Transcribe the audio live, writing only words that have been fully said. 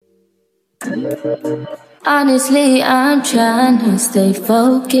Honestly, I'm trying to stay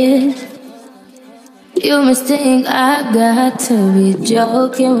focused. You must think I got to be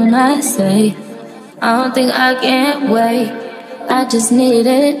joking when I say I don't think I can wait. I just need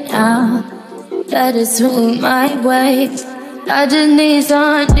it now. Let it swing my way. I just need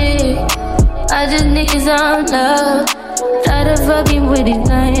some dick. I just need some love. Tired of fucking with these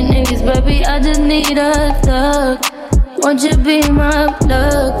lying niggas, baby. I just need a thug. Won't you be my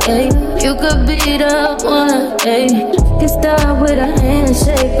plug, ayy? You could be the one, ayy. Can start with a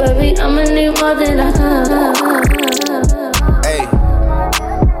handshake, baby. I'ma need more than a hug. Ayy.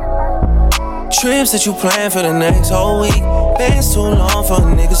 Trips that you plan for the next whole week. Bands too long for a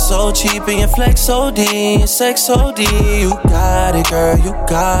nigga so cheap. And your flex OD, your sex OD. You got it, girl, you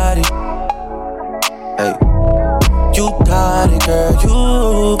got it. Ayy. You got it, girl,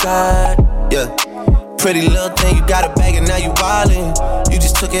 you got it. Yeah. Pretty little thing, you got a bag and now you wildin'. You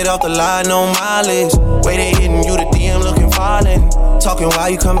just took it off the line, no mileage. Way they hitting you, the DM looking violent. Talking while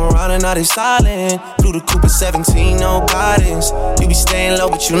you come around and now they silent. Blew the coupe at 17, no guidance. You be staying low,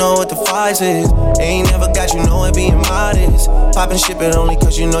 but you know what the price is. Ain't never got you know it being modest. Poppin' shit, but only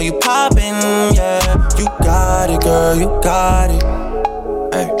cause you know you poppin', yeah. You got it, girl, you got it.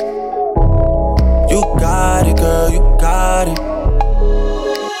 Hey. You got it, girl, you got it.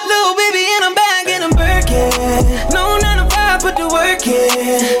 No 9 to 5, put the work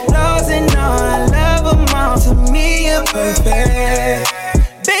in. Flaws and all, I love them all. To me, you're perfect.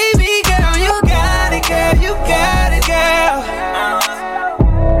 Baby girl, you got it, girl. You got it, girl.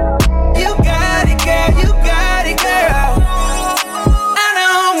 You got it, girl. You got it, girl. I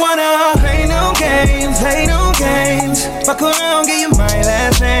don't wanna play no games, play no games. Fuck around, give you my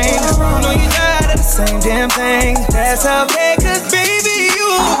last name. I know you tired of the same damn thing. That's okay, cause baby,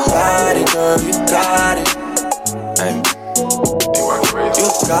 you got it, girl. You got it. Hey. You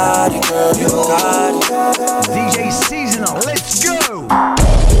got it, girl, you got it. DJ Seasonal, let's go.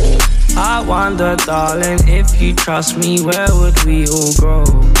 I wonder, darling, if you trust me, where would we all grow?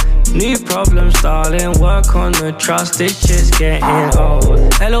 New problems, darling, work on the trust, it's just getting old.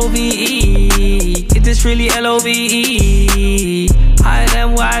 L-O-V-E, is this really L-O-V-E?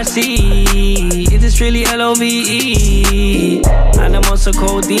 I-N-Y-C, is this really L-O-V-E? And I'm on some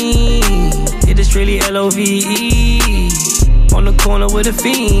codeine, is this really L-O-V-E? On the corner with a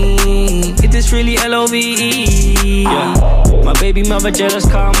fiend, is this really L-O-V-E? Yeah. My baby mother jealous,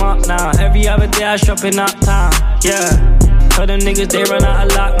 come up now. Every other day I shopping uptown, yeah. Tell them niggas they run out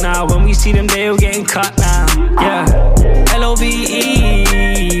of luck now. When we see them, they all getting cut now. Yeah.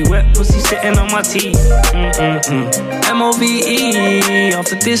 L-O-V-E, wet pussy sitting on my teeth. M-O-V-E,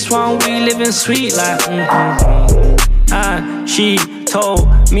 after this one we living sweet like. And she told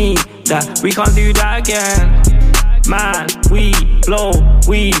me that we can't do that again. Man, we blow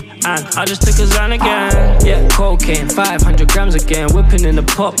weed and I just took a Xan again. Yeah, cocaine, 500 grams again. Whipping in the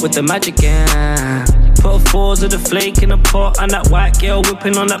pot with the magic again. Put 4s of the flake in the pot and that white girl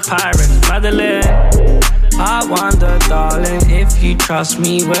whipping on that pirate Madeline. I wonder, darling, if you trust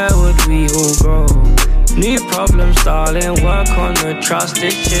me, where would we all grow? New problems, darling, work on the trust,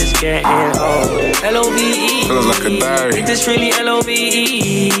 it's just getting old. L-O-V-E, feels like a diary. Is this really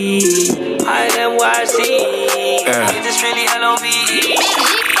L-O-V-E? I-N-Y-C, yeah. Is this really L-O-V-E?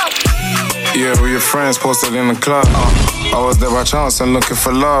 Yeah, we your friends posted in the club. I was there by chance and looking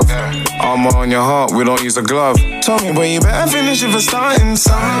for love. Armor on your heart, we don't use a glove. Told me, but you better finish if it's starting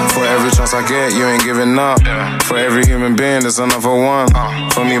something. For every chance I get, you ain't giving up. For every human being, there's another one.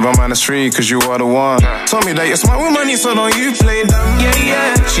 For me, by -3, cause you are the one. Told me that you're smart with money, so don't you play dumb. Yeah,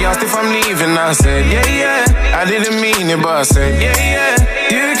 yeah. She asked if I'm leaving, I said, yeah, yeah. I didn't mean it, but I said, yeah, yeah.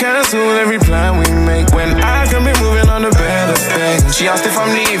 You cancel every plan we make when I can be moving on to better things. She asked if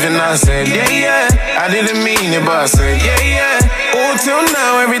I'm leaving, I said, yeah, yeah. I didn't mean it, but I said, yeah, yeah. Oh, till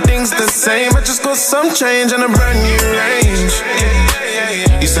now everything's the same. I just got some change and a brand new range.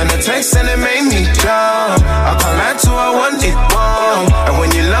 You sent a text and it made me jump. I can't lie to I want it more. And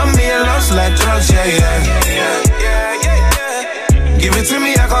when you love me, it love's like drugs, yeah, yeah. Give it to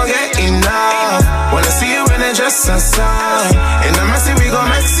me, I can't get enough. Wanna see you in a dress and sun. In the messy, we go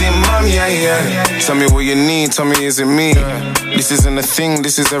maximum, yeah, yeah. Tell me what you need, tell me is it me? This isn't a thing,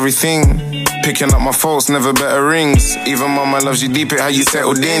 this is everything. Picking up my faults, never better rings. Even mama loves you deep, it how you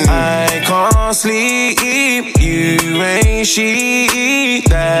settled in. I can't sleep, you ain't she.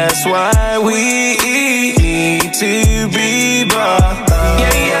 That's why we need to be back.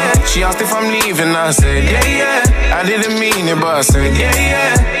 Yeah, yeah. She asked if I'm leaving, I said, yeah, yeah. I didn't mean it, but I said, yeah,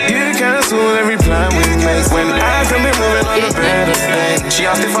 yeah. You cancel every plan we make when I can be moving on to better things. She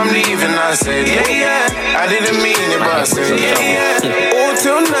asked if I'm leaving, I said, yeah, yeah. I didn't mean it, but I said, yeah, yeah. Oh,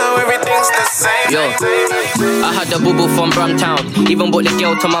 till now everything it's the same. Yo, I had the boo-boo from Brumtown. Even brought the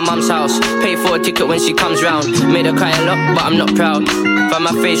girl to my mum's house. Paid for a ticket when she comes round. Made her cry a lot, but I'm not proud. But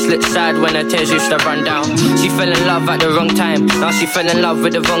my face looked sad when her tears used to run down. She fell in love at the wrong time. Now she fell in love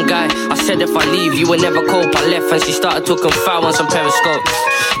with the wrong guy. I said if I leave, you would never cope. I left and she started talking foul on some Periscope.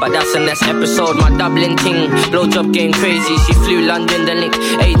 But that's the next episode, my Dublin ting. Blowjob game crazy. She flew London, then link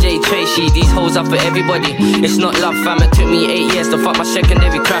AJ Tracy. These hoes are for everybody. It's not love, fam. It took me 8 years to fuck my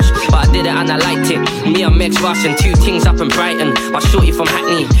secondary crush, but I did it and I liked it. Me and Meg's rushing 2 things up in Brighton. My shorty from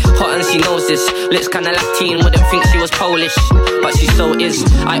Hackney, hot and she knows this. Lips kinda Latin, wouldn't think she was Polish, but she so is.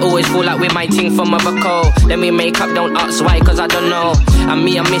 I always fall out with my ting from Morocco. Then we make up, don't ask why, cause I don't know. And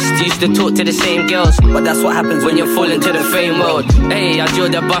me and Misty used to talk to the same girls, but that's what happens when you're falling to the fame world. Hey, I drew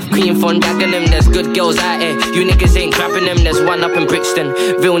the buff queen from Dagenham. There's good girls out here, you niggas ain't grabbing them. There's one up in Brixton,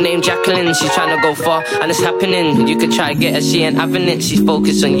 real name Jacqueline. She's trying to go far and it's happening. You could try to get her, she ain't having it. She's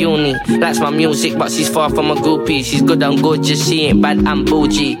focused on uni, likes my music but she's far from a groupie. She's good and gorgeous, she ain't bad and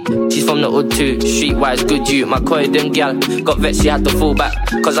bougie. She's from the hood too, streetwise good you. My Croydon gal got vexed, she had to fall back,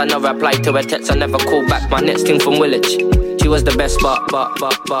 cause I never replied to her text, I never called back. My next thing from Woolwich, she was the best but.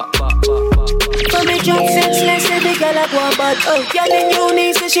 So me drop senseless, every girl I go bad. Girl in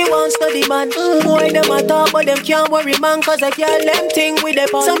uni say she wants study man. Boy them a talk but them can't worry man, cause a girl them thing with the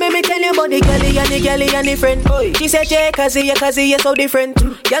pan. So me tell you about the girlie and the friend. She said yeah, cause you so different.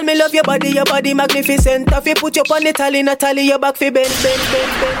 Girl me love your body magnificent. If you put your on the tally, Natalie, your back fi bend.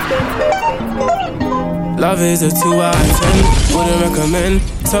 Love is a 2 out of 10. Wouldn't recommend.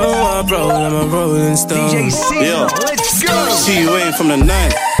 So I roll, I'm a rolling stone. DJ C, Yo, let's go. See you waiting from the 9.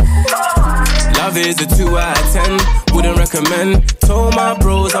 Love is a 2 out of 10. Wouldn't recommend. Told my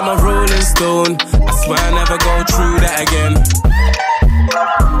bros I'm a rolling stone. I swear I never go through that again.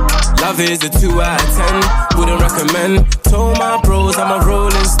 Love is a 2 out of 10. Wouldn't recommend. Told my bros I'm a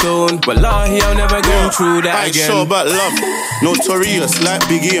rolling stone. Wallahi, I'll never go through that I ain't again. sure about love. Notorious like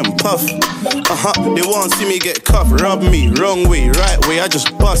Biggie and Puff. They won't see me get cuffed. Rub me, wrong way, right way, I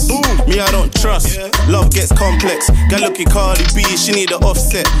just bust. Me, I don't trust. Love gets complex. Got looking Cardi B, she need an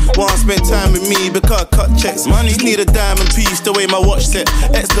offset. Won't spend time with me because I cut checks. Money need a diamond piece the way my watch set.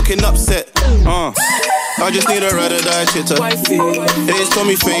 Ex looking upset. I just need a ride or die chitter. They told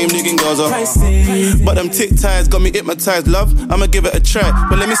me fame, nigga girls up. But them tick ties got me hypnotized, love. I'ma give it a try,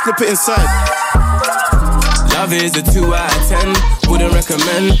 but let me slip it inside. Love is a 2 out of 10. Wouldn't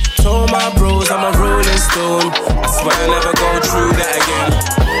recommend. Told my bros I'm a rolling stone. I swear I'll never go through that again.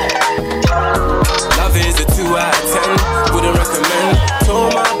 Love is a 2 out of 10. Wouldn't recommend.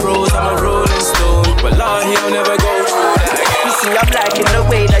 Told my bros I'm a rolling stone. Wallahi, I'll never go through that again. You see, I'm liking the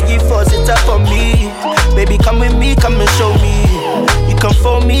way that you force it up on me. Baby, come with me, come and show me. You come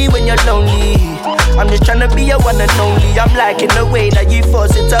for me when you're lonely. I'm just tryna be your one and only. I'm liking the way that you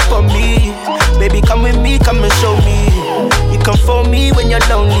force it up on me. Baby, come with me, come and show me. You come for me when you're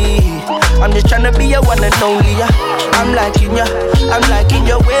lonely. I'm just tryna be your one and only. I'm liking ya, I'm liking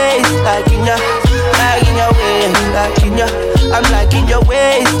your ways, liking ya, liking your ways, liking ya. I'm liking your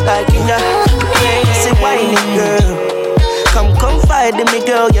ways, liking ya. Say whining girl. Come confide in me,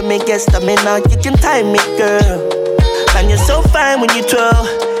 girl. You make it stamina, you can time me, girl. And you're so fine when you twirl.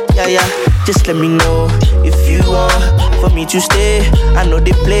 Yeah. Just let me know if you want for me to stay. I know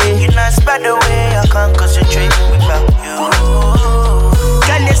they play. You're not by the way, I can't concentrate without you.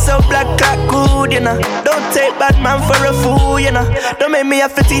 Girl, you're so black, good, you know. Don't take bad man for a fool, you know. Don't make me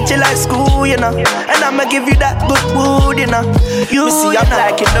have to teach you like school, you know. And I'ma give you that good wood, you know. You see, I'm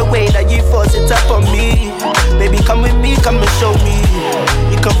liking the way that you force it up on me. Baby, come with me, come and show me.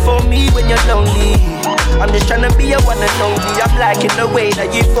 You come for me when you're lonely. I'm just tryna be your one and only. I'm liking the way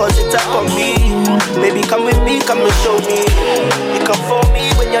that you force it up on me. Baby, come with me, come and show me. You come for me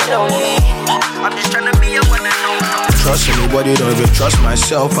when you're lonely. I'm just tryna be your one and only. Trust anybody, don't even trust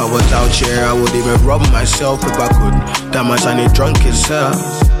myself. I was out here, I would even rob myself if I could. That much I need drunk itself.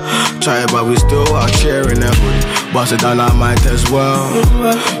 Try but we still out here in the hood. Bust it down, I might as well.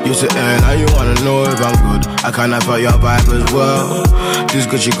 You say, now you wanna know if I'm good. I kinda felt your vibe as well. This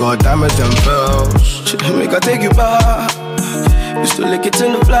good, she got diamonds and pearls. Make her take you back. Used to lick it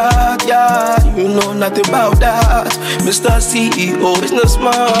in the flat, yeah. You know nothing about that. Mr. CEO,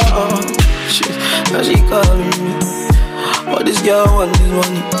 businessman. Shit, now she calling me. But this girl want this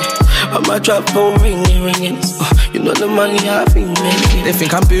money. But my trap phone ringing. You know the money I've been making. They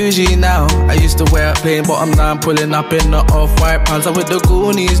think I'm bougie now. I used to wear a plain bottom, now I'm pulling up in the off-white pants. I'm with the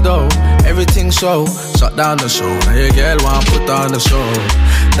Goonies though. Everything show, shut down the show. Now your girl want put on the show.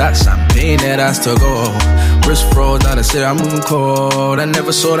 that champagne, it has to go. Wrist froze, now they say I'm moving cold. I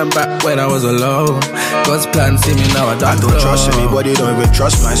never saw them back when I was alone. God's plan, see me now, I don't trust anybody, don't even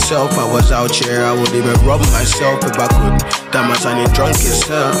trust myself. I was out here, I would even rob myself if I could. That much I need drunk as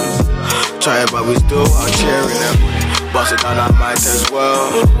hell. Try it, but we still out here in that wood. Bust it down, I might as well.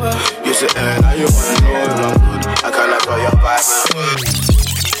 You say, now you wanna know if I'm good. I cannot call your vibe.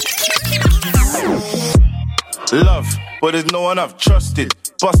 Love, but there's no one I've trusted.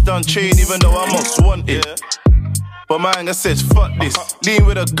 Bust down chain even though I'm most wanted. But my anger says fuck this. Lean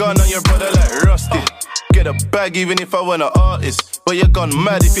with a gun on your brother like Rusty. Get a bag even if I want an artist. But you're gone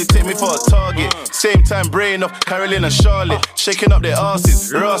mad if you take me for a target. Same time brain up Carolyn and Charlotte. Shaking up their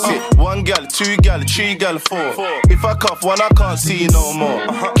asses, Rossi. 1 gal, 2 gal, 3 gal, 4. If I cuff one I can't see no more.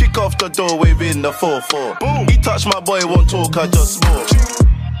 Kick off the door waving the 4-4. He touched my boy, won't talk, I just smoke.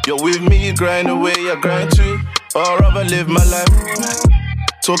 You're with me, you grind away, you grind too. Or I'd rather live my life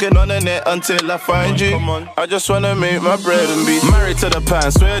talking on the net until I find you. I just wanna make my bread and be married to the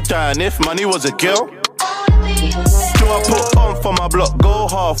pan, swear down if money was a girl. Do I put on for my block, go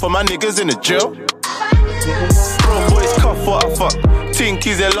hard for my niggas in the jail? Bro, boys cuff what I fuck. Think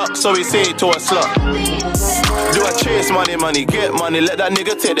he's a luck, so he say it to a slut. Do I chase money, get money, let that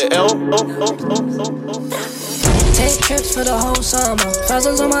nigga take the L? Take trips for the whole summer.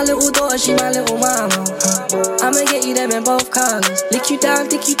 Thousands on my little daughter, she my little mama. I'ma get you them in both colors. Lick you down,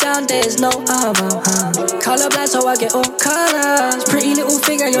 dick you down, there's no other. Color blind, so I get all colors. Pretty little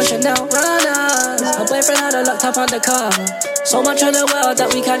finger, your Chanel runners. My boyfriend had her locked up undercover. So much of the world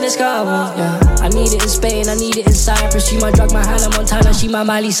that we can discover. Yeah, I need it in Spain, I need it in Cyprus. She my drug, my Hannah Montana, she my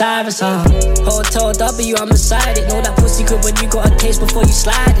Miley Cyrus. Hotel W, I'm beside it. Know that pussy good when you got a taste before you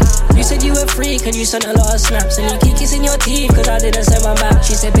slide it. You said you were free, cause you sent a lot of snaps. And you keep kissing your teeth, cause I didn't send my back.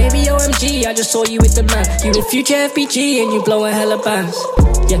 She said, baby, OMG, I just saw you with the man. You the future FBG and you blowing hella bands.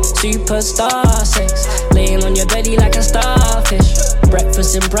 Yeah, superstar sex. Laying on your belly like a starfish.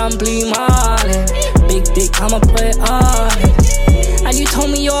 Breakfast in brown blue marlin. Big dick, I'ma put it all in. And you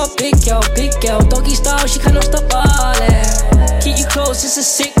told me you're a big girl. Doggy style, she cannot stop ballin'. Keep you close, it's a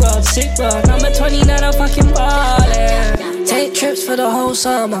sick world. Number 29, I'm fucking ballin'. Take trips for the whole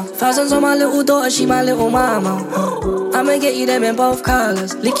summer. Thousands on my little daughter, she my little mama. I'ma get you them in both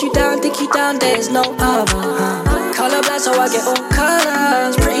colors. Lick you down, dick you down, there's no other. Color blind, so I get all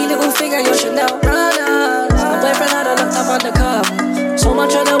colors. Pretty little finger, your Chanel runners. My boyfriend had her locked up undercover. So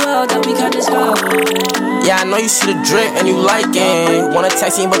much of the world that we can discover. Yeah, I know you see the drip and you like it. Wanna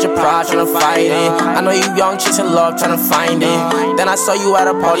text me but your pride tryna fight it. I know you young chasing love tryna find it. Then I saw you at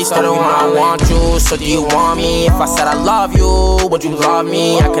a party, started when I want you. So do you want me? If I said I love you, would you love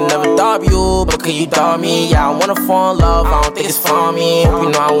me? I can never dub you, but could you dub me? Yeah, I wanna fall in love, I don't think it's for me. Hope you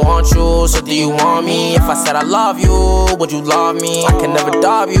know I want you, so do you want me? If I said I love you, would you love me? I can never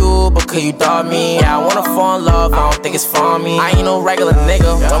dub you, but could you dub me? Yeah, I wanna fall in love, I don't think it's for me. I ain't no regular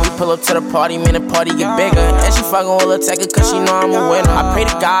nigga. When we pull up to the party, man, the party get bigger. And she fucking with Lil Tecca cause she know I'm a winner. I pray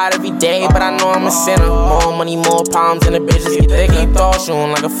to God every day, but I know I'm a sinner. More money, more problems, and the bitches get thick. Keep throw,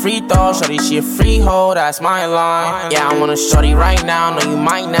 shooting like a free throw. Shorty, she a freehold, that's my line. Yeah, I want a shorty right now, know you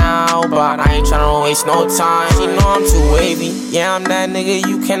might now, but I ain't tryna waste no time. She know I'm too wavy. Yeah, I'm that nigga,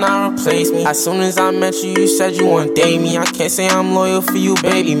 you cannot replace me. As soon as I met you, you said you want date me. I can't say I'm loyal for you,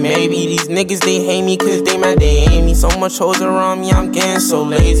 baby. Maybe these niggas, they hate me cause they mad they hate me. So much hoes around me, I'm getting so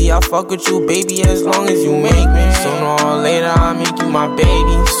lazy. I fuck with you, baby, as long as you make me. Sooner or later, I'll make you my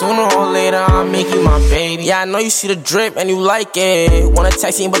baby. Sooner or later, I'll make you my baby. Yeah, I know you see the drip and you like it. Wanna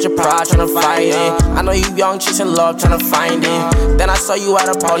text me, but your pride tryna fight it. I know you young, chasing love, tryna find it. Then I saw you at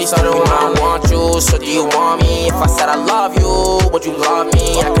a party, started when I want you. So do you want me? If I said I love you, would you love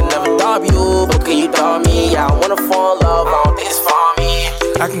me? I can never dub you, but can you dub me? Yeah, I wanna fall in love, I don't think it's for me.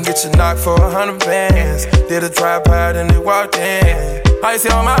 I can get you knocked for 100 bands. Did a tripod and they walked in. I see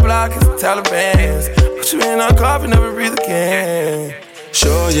on my block is the Taliban's. Put you in a coffin, never breathe again.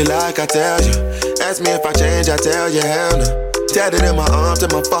 Show you like I tell you. Ask me if I change, I tell you hell no. Tatted in my arm to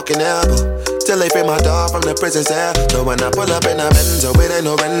my fucking elbow. Till they free my dog from the prison cell. So when I pull up in a Benzo, it ain't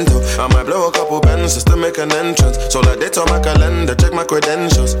no rental. I might blow a couple pens just to make an entrance. So like dates on my calendar, check my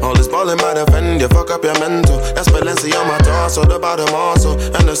credentials. All this ballin' might offend you, fuck up your mental. That's Balenci on my torso, the bottom also.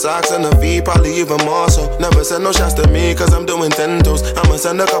 And the socks and the feet, probably even more so. Never send no shots to me, cause I'm doing 10 toes. I'ma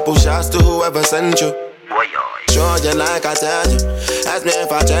send a couple shots to whoever sent you. Sure you like I tell you. Ask me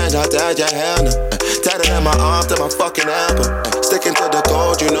if I change, I tell you hell no. Tatted in my arm to my fucking elbow. Sticking to the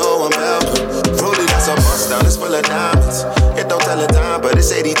code, you know I'm velvet. Fruity, that's a bust down, it's full of diamonds. It don't tell the time, but it's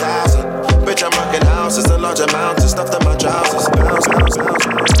 80,000. Bitch, I'm rocking houses and large amounts of stuff in my trousers. Bounce.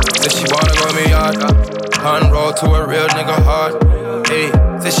 Said she wanna go me yard. Unroll to a real nigga hard. Hey,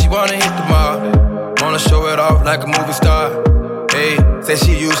 Said she wanna hit the mall, wanna show it off like a movie star. Hey, said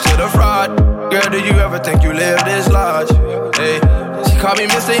she used to the fraud. Girl, do you ever think you live this large? Hey, she called me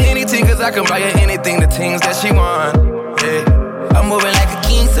Mr. Anything, cause I can buy her anything, the things that she want. Hey, I'm moving like a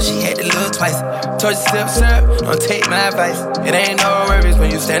king, so she had to look twice. Told you sip, don't take my advice. It ain't no worries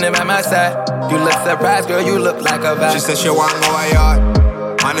when you standing by my side. You look surprised, girl, you look like a vibe. She said she want go a yard.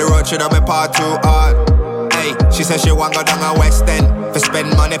 On the road, she don't be part too hard. Hey, she said she want go down a West End for spend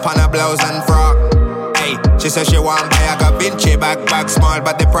money on a blouse and frock. Hey, she said she want buy a Da Vinci bag small,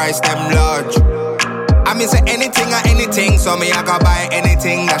 but the price them large. I mean say anything or anything, so me I gotta buy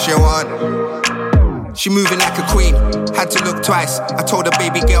anything that she want. She moving like a queen, had to look twice. I told her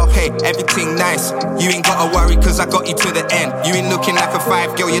baby girl, hey, everything nice. You ain't gotta worry cause I got you to the end. You ain't looking like a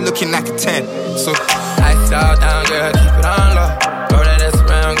 5, girl, you're looking like a 10. So I all down, girl, keep it on low. Roll that ass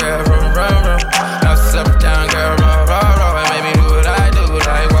around, girl, rum. Now step down, girl, roll. And make me do what I do,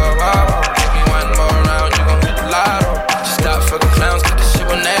 like whoa. Give me one more round, you gon' hit the lotto. Just stop fucking clowns, cause this shit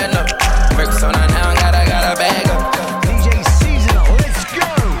will never know. Bricks on her now, got a bag up. DJ Seasonal, let's go.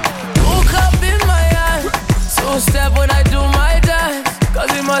 Woke up in my eyes, so step when I do my dance.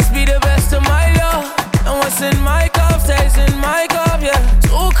 Cause it must be the best of my love. And what's in my cup stays in my cup, yeah.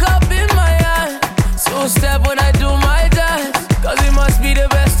 Woke up in my eyes, so step when I do my dance. Cause it must be the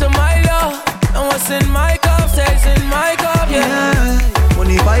best of my love. And what's in my cup stays in my cup, yeah.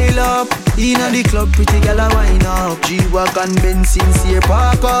 Money pile up, inna the club, pretty girl a wine up. G-Wagon, Benz, sincere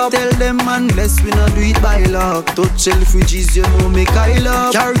park up. Tell them man bless, we not do it by luck. Touch Selfridges, you know me Kyle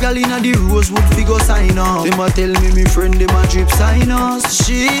up. Carry girl inna the Rosewood, figure sign up. Them a tell me friend, them a drip sign us.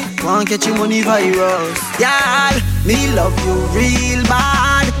 She want catch your money virus. Y'all, me love you real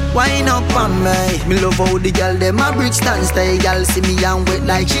bad. Wine up on me. Me love how the girl them a bridge stand stay. Girl see me and wet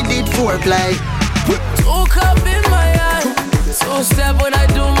like she did foreplay. Woke up in my eyes, so step when I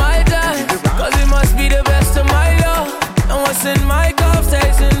do my dance. Cause it must be the best of my love. And what's in my cup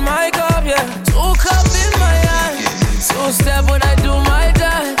stays in my cup, yeah. Woke up in my eyes, so step when I do my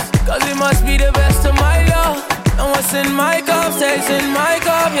dance. Cause it must be the best of my love. And what's in my cup stays in my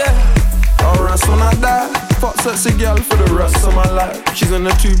cup, yeah. I'll rest when I die. Fuck sexy girl for the rest of my life. She's in a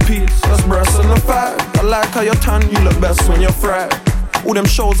 2-piece, that's breasts and a 5. I like how you're tan, you look best when you're fried. All them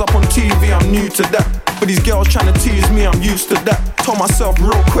shows up on TV, I'm new to that. But these girls tryna tease me, I'm used to that. Told myself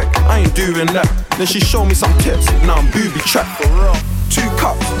real quick, I ain't doing that. Then she showed me some tips, now I'm booby trapped for real. 2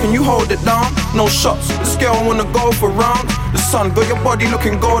 cups, can you hold it down? No shots, this girl wanna go for rounds. The sun got your body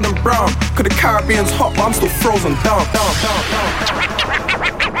looking golden brown. Cause the Caribbean's hot, but I'm still frozen down.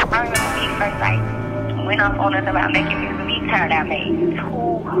 Went off on us about making music, we turned out made 2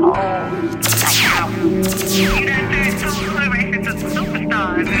 whole You done turned 2 hood racers to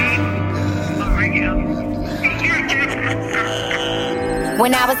superstars, man. For real.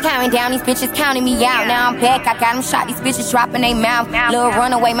 When I was counting down, these bitches counting me out. Now I'm back, I got them shot, these bitches dropping they mouth. Little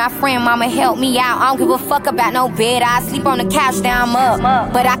runaway, my friend, mama help me out. I don't give a fuck about no bed, I sleep on the couch, now I'm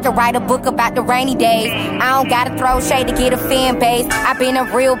up. But I could write a book about the rainy days. I don't gotta throw shade to get a fan base. I been a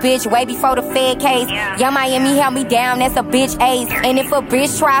real bitch way before the Fed case. Young Miami held me down, that's a bitch ace. And if a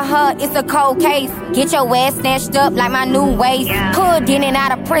bitch try her, it's a cold case. Get your ass snatched up like my new waist. Hood in and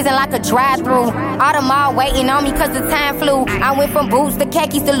out of prison like a drive-thru. All the mall waiting on me cause the time flew. I went from boots to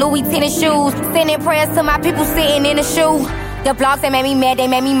khakis to Louis tennis shoes. Sending prayers to my people sitting in the shoe. The blogs, they made me mad, they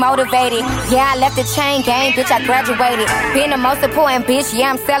made me motivated. Yeah, I left the chain gang, bitch, I graduated. Been the most important bitch, yeah,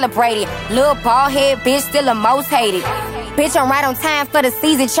 I'm celebrated. Little bald head bitch, still the most hated. Bitch, I'm right on time for the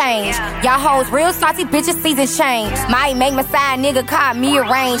season change. Y'all hoes real salty, bitches, season change. Might make my side nigga call me a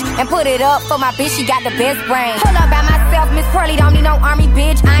range. And put it up for my bitch, she got the best brain. Pull up by myself, Miss Pearly, don't need no army,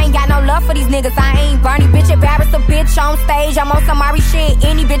 bitch. I ain't got no love for these niggas, I ain't Bernie, bitch. Embarrass a bitch on stage, I'm on some Ari shit.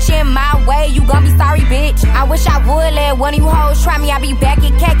 Any bitch in my way, you gon' be sorry, bitch. I wish I would let one of you hoes try me, I be back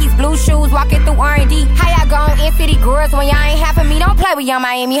in khakis, blue shoes, walking through R&D. How y'all gon' in-city girls when y'all ain't half of me? Don't play with Young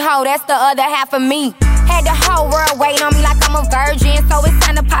Miami hoe, that's the other half of me. Had the whole world waiting on me like I'm a virgin. So it's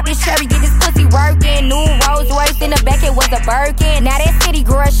time to pop this cherry, get this pussy working. New Rolls Royce in the back, it was a Birkin. Now that city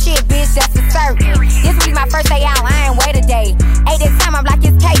girl shit, bitch, that's for certain. This week my first day out, I ain't wait a day. Ate this time, I'm like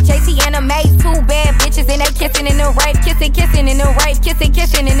it's cake, JT and a maid. 2 bad bitches and they kissing in the rape. Kissing in the rape,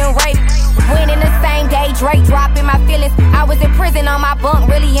 kissing in the rape. Went in the same day, Drake dropping my feelings. I was in prison on my bunk,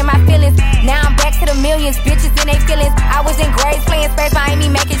 really in my feelings. Now I'm back to the millions, bitches in they feelings. I was in grades playing Space Miami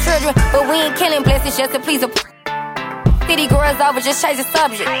making children. But we ain't killing blessings just to please a city girls over, just change the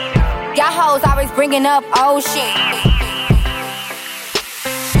subject. Y'all hoes always bringing up old shit.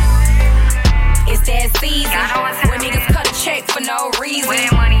 It's that season when niggas cut a check for no reason.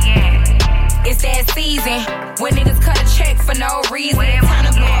 Where money at? It's that season when niggas cut a check for no reason.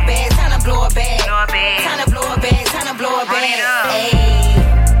 Time to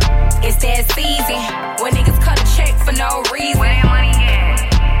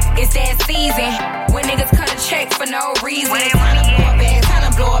season when niggas cut a check for no reason. Time to blow a bag,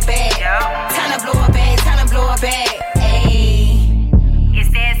 time to blow a bag. Time to blow a bag, time to blow a bag. Ayy. It's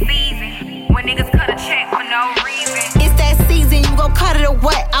that season when niggas cut a check for no reason. It's that season, you gon' cut it or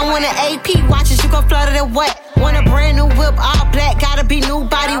what? I want an AP watches, you gon' flood it or what? Want a brand new whip, all black, gotta be new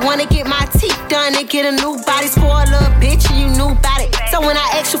body. Wanna get my teeth done and get a new body. Spoil a little bitch and you knew about it. So when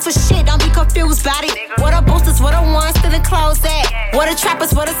I ask you for shit, don't be confused about it. What the boosters, what the ones to the clothes at? What the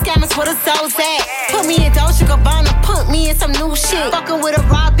trappers, what the scammers, what the souls at? Put me in Dolce Gabbana, put me in some new shit. Fucking with a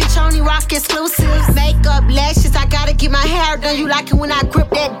raw bitch, only rock exclusives. Makeup, lashes, I gotta get my hair done. You like it when I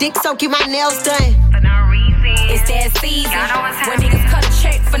grip that dick, so get my nails done. For no reason. It's that season when niggas cut a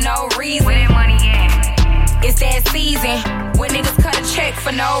check for no reason. Where that money at? It's that season when niggas cut a check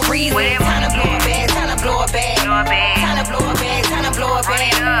for no reason. Time to blow a bag, time to blow a bag. Time to blow a bag, time to blow a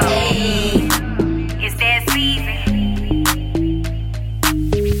bag. Hey. It's that season.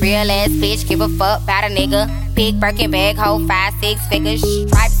 Real ass bitch, give a fuck about a nigga. Big Birkin bag, hold 5-6 figures.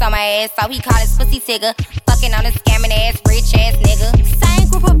 Stripes on my ass, so he call his pussy tigger. Fucking on a scamming ass, rich ass nigga. Same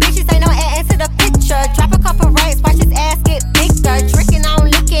group of bitches, ain't no ass to the picture. Drop a couple racks, watch his ass get bigger. Drinking on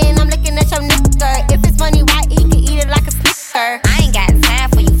licking, I'm looking at your nigga. If it's money right, he can eat it like a snicker. I ain't got time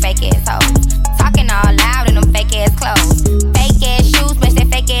for you fake ass hoes. Talking all loud in them fake ass clothes. Fake ass shoes, match that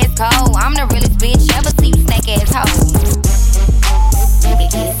fake ass coat. I'm the realest bitch ever see you snake ass hoes. You can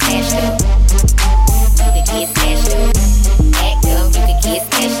get snatched up. You can get snatched up. Act up, you can get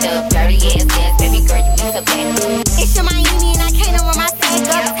snatched up. Dirty ass ass, baby girl, you need to back up. It's your Miami and I can't know where my stack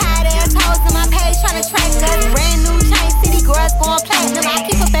up. Tired ass hoes on my page tryna track us. Brand new chain, city girls going platinum. I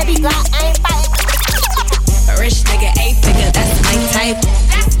keep a baby Glock, I ain't fighting. A rich nigga, 8-figure, that's my type.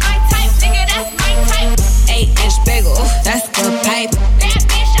 That's my type, nigga, that's my type. 8-inch bagel, that's good pipe. That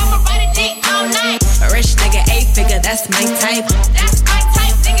bitch, I'ma ride a dick all night. A rich nigga, 8-figure, that's my type. That's my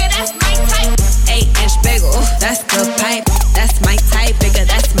type, nigga, that's my type. 8-inch bagel, that's good pipe. That's my type, nigga,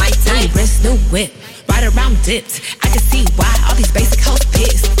 that's my type. New wrist, new whip, right around dipped. I can see why all these basic hoes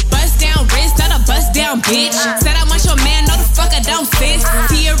pissed. Bust down wrist, not a bust down bitch. Said I want your man, no the fuck I don't sis.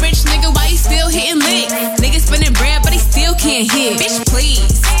 See a rich nigga, why he still hitting licks? Nigga spinning bread, but he still can't hit. Bitch,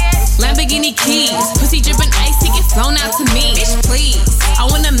 please. Lamborghini keys, pussy dripping ice, he get flown out to me. Bitch, please. I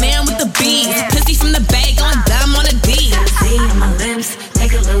want a man with the beads, pussy from the bag, going dumb on a D. See on my lips,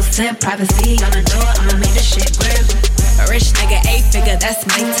 take a little sip, privacy on the door, I'ma make this shit grip. A rich nigga, 8-figure, that's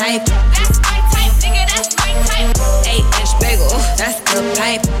my type. That's my type, nigga, that's my type. 8-inch bagel, that's good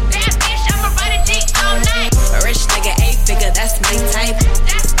pipe. That bitch, I'ma ride a dick all night. A rich nigga, 8-figure, that's my type.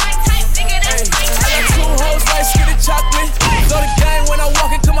 That's my type, nigga, that's my type. I got 2 hoes like skinny chocolate. Know the game when I walk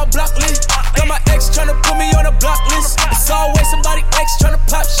into my block list. Got my ex tryna put me on a block list. It's always somebody ex tryna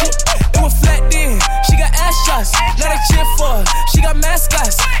pop shit. It was flat then, she got ass shots. Now they cheer for her, she got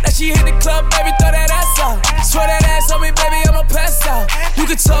mascots. Now she hit the club, baby, throw that ass out. Swear that ass on me, baby, I'ma pass out. You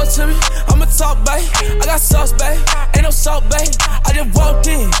can talk to me, I'ma talk, babe. I got sauce, babe, ain't no salt, babe. I just walked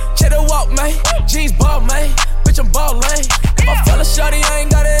in, check the walk, man. Jeans ball, man, bitch, I'm ballin'. If I fell a shawty, I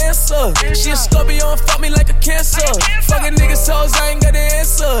ain't got an answer. She a Scorpio and fuck me like a cancer. Fucking niggas hoes, I ain't got the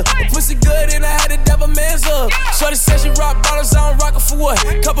answer. The pussy good and I had to devil man's up. Shorty said she rock bottles, I don't rock it for what?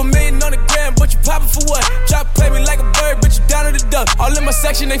 Couple million on the gram, but you poppin' for what? Try to play me like a bird, but you down to the duck. All in my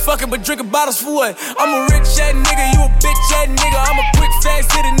section, they fucking, but drinking bottles for what? I'm a rich ass nigga, you a bitch ass nigga. I'm a quick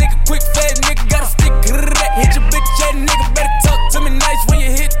fast hit a nigga, quick fast nigga. Got a stick, hit your bitch ass nigga. Better talk to me nice when you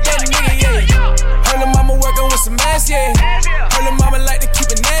hit that nigga, yeah. Her little mama working with some ass, yeah. Her little mama like to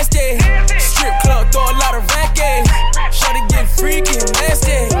keep it nasty. Strip club, throw a lot of racket. Shawty get freaky and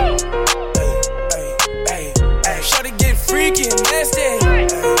nasty. Shawty get freaky and nasty.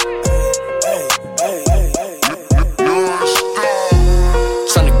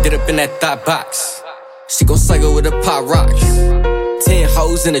 Tryna get up in that thought box. She gon' cycle with a pop rocks. 10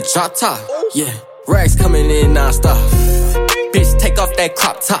 hoes in a drop top. Yeah, rags coming in non-stop. Bitch, take off that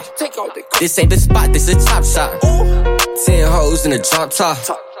crop top. This ain't the spot, this a chop shop. 10 hoes in a drop top.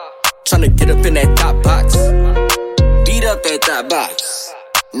 Tryna get up in that thought box. Beat up that thought box.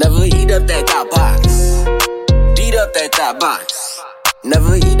 Never eat up that thought box. Beat up that thought box.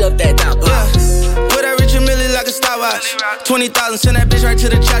 Never eat up that thought box. Put that Richard Mille like a stopwatch. 20,000, send that bitch right to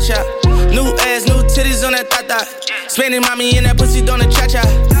the cha-cha. New ass, new titties on that thot-thot. Spending mommy in that pussy doing the cha-cha.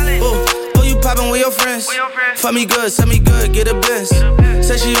 Oh, you poppin' with your friends. Fuck me good, send me good, get a Benz.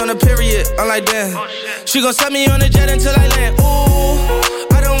 Say she on a period, I'm like damn. She gon' set me on a jet until I land.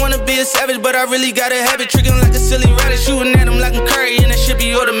 Ooh, I don't wanna be a savage, but I really gotta have it. Trickin' like a silly rabbit, shooting at him like I'm Curry, and that shit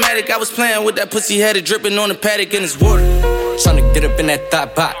be automatic. I was playing with that pussy, had it dripping on the paddock in his water. Tryna get up in that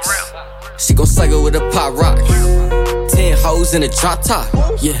thought box. She gon' cycle with a pop rock. 10 hoes in a drop top.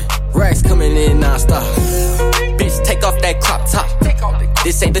 Yeah, racks coming in non-stop. Bitch, take off that crop top.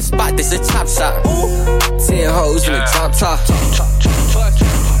 This ain't the spot, this a chop shop. 10 hoes in a drop top.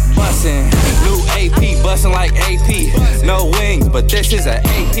 Bussin', new AP, bustin' like AP. No wings, but this is an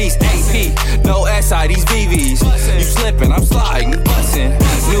AP, AP. No SI, these VVs. You slippin', I'm sliding, bussin'.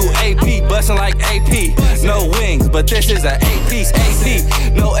 New AP, bustin' like AP. No wings, but this is an AP,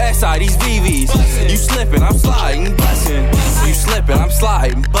 AP. No SI, these VVs. You slippin', I'm sliding, bussin'. You slippin', I'm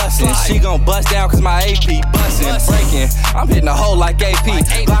sliding, bussin'. She gon' bust down cause my AP bussin', breaking. I'm hitting a hole like AP.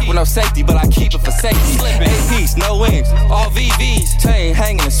 Block with no safety, but I keep it for safety. APs, no wings, all VVs. Chain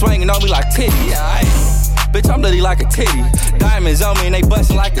hanging and swinging on me like titties. Bitch, I'm literally like a titty. Diamonds on me and they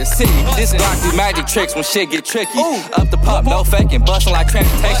bustin' like the city. This Glock do magic tricks when shit get tricky. Up the pop, no faking, bustin' like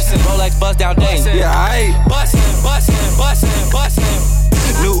transportation. Rolex bust down days. Yeah, I ain't bustin'.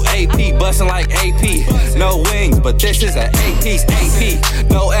 New AP, bustin' like AP. No wings, but this is an AP, AP.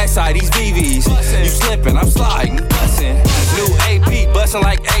 No SI, these VVs. You slippin', I'm sliding, bustin'. New AP, bustin'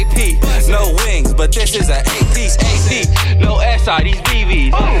 like AP. No wings, but this is an AP, AP. No SI, these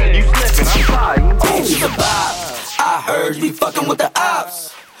VVs. You slippin', I'm sliding. Bitch, you the vibe. I heard you be fucking with the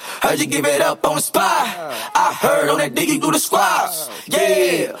ops. Heard you give it up on the spot. I heard on that diggy through the squats.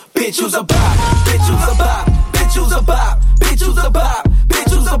 Yeah, bitch, you's a bop. Bitch, you's a bop. Bitch, you's a bop. Bitch, you's a bop.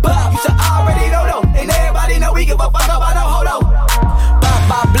 Bitch, you's a bop. You should already know. And everybody know we give a fuck about no hold on.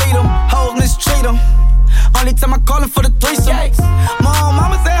 Bop, bleed them. Hoes mistreat them. Only time I call him for the threesome.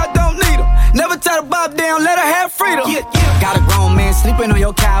 Mama say I don't need him. Never tell the bob down, let her have freedom. Got a grown man sleeping on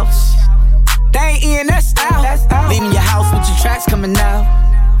your couch. They ain't in, that's out. Leaving your house with your tracks coming out.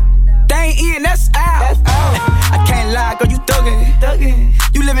 They ain't in, that's out. I can't lie, girl, you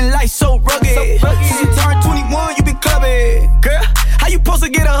thuggin'. You living life so rugged. Since you turned 21, you been clubbing. Girl, how you supposed to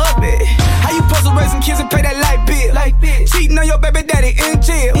get a hubby? How you supposed to raise some kids and pay that light bill? Cheating on your baby daddy in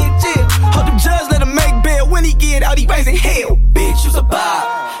jail. Hope the judge let him make bail. When he get out, he raising hell. Bitch, you's a bop.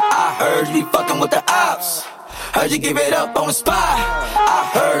 I heard you be fucking with the ops. Heard you give it up on the spot. I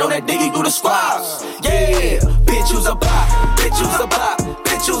heard on that diggy through the squats. Yeah, bitch, you's a bop. Bitch, you's a bop.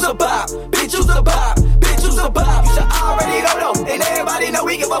 Bitch, you's a bop. Bitch, you's a bop. Bitch, you's a bop. You should already know. And everybody know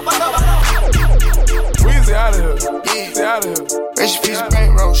we give a fuck about it. Weezy out of here. Weezy out of here. Rich piece of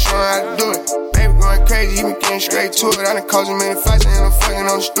bankroll, showing how to do it. Baby going crazy, he been getting straight to it. I done caused him many fights, and I'm fucking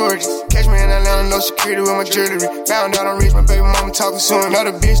on the storage. Catch me in Atlanta, no security with my jewelry. Found out I'm rich, my baby mama talking soon.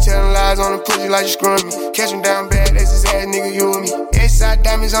 Another bitch telling lies on the pussy like you screwing me. Catch him down bad, that's his ass, nigga, you and me. S-side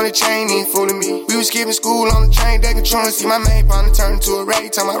diamonds on the chain, he ain't fooling me. We was skipping school on the train, they controlling. See my main partner turn into a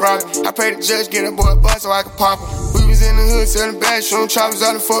rag, time I rob it. I pray the judge get a boy a bus so I can pop him. We was in the hood, selling bags, showing choppers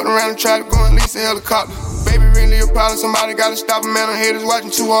out and fucking around and tried to go and lease a helicopter. Baby really a problem, somebody gotta stop him, man. I'm haters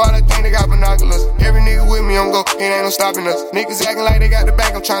watching too hard, I think they got binoculars. Every nigga with me, I'm go, it ain't no stopping us. Niggas acting like they got the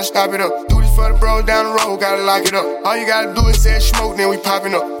back, I'm trying to stop it up. Do this for the bros down the road, gotta lock it up. All you gotta do is say smoke, then we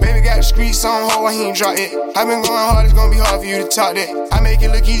popping up. Baby got the streets on hold, he ain't drop it. I been going hard, it's gonna be hard for you to talk that. I make it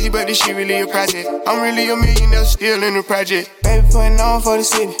look easy, but this shit really a project. I'm really a millionaire, still in the project. Baby putting on for the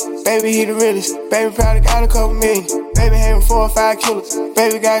city, baby he the realest. Baby probably got a couple million. Baby having 4 or 5 killers.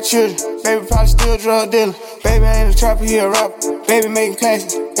 Baby got children. Baby probably still drug dealer. Baby ain't a trapper, he a rapper. Baby making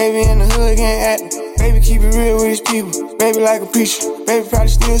classics. Baby in the hood getting active. Baby keep it real with his people. Baby like a preacher. Baby probably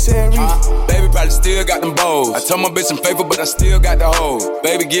still sell reefer. Baby probably still got them bowls. I told my bitch I'm faithful, but I still got the hoes.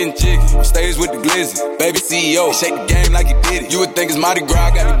 Baby getting jiggy. On stage with the glizzy. Baby CEO. Shake the game like he did it. You would think it's Mardi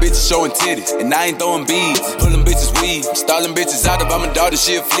Gras. Got these bitches showing titties. And I ain't throwing beads. Pulling bitches weed. Stalling bitches out. If I'm a daughter,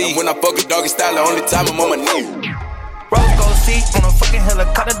 she'll flee. And when I fuck a doggy style, the only time I'm on my knees. Rose gold seat on a fucking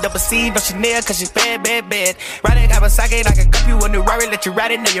helicopter, double C, no Chanel, cause she's bad. Riding Kawasaki, I can cup you a new Rari, let you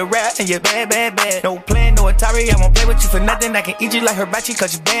ride it, know you're rap, and you're bad. No plan, no Atari, I won't play with you for nothing, I can eat you like hibachi,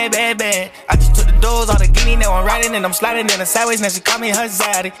 cause you bad. I just took the doors, all the guinea, now I'm riding, and I'm sliding in the sideways, now she call me her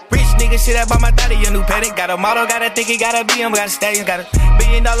zaddy. Rich nigga, shit, I bought my daddy, a new paddock, got a model, got a think he got a BM, got a stallion, got a $1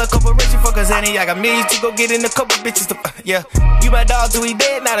 billion corporation, fuck us, Annie, I got millions to go get in a couple bitches to, yeah. You my dog till we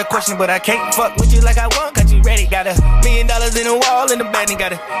dead, not a question, but I can't fuck with you like I want, cause you ready, got $1 million in the wall in the bed, and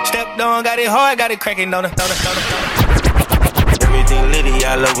got it stepped on, got it hard, got it cracking on the. Everything litty,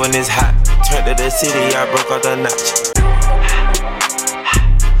 I love when it's hot. Turned to the city, I broke out the notch.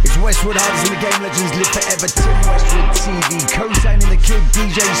 It's Westwood Artists and the Game Legends live forever. Tim Westwood TV, co-signing the kid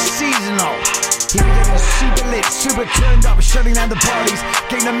DJ Seasonal. He be getting super lit, super turned up, shutting down the parties,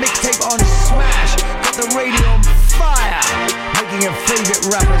 getting the mixtape on smash, got the radio on fire, making your favorite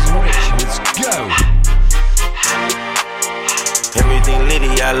rappers rich. Let's go. Everything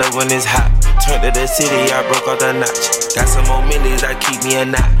litty, I love when it's hot. Turned to the city, I broke out the notch. Got some more millies, I keep me a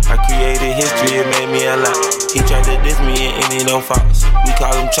knot. I created history, it made me a lot. He tried to diss me and ended on Fox. We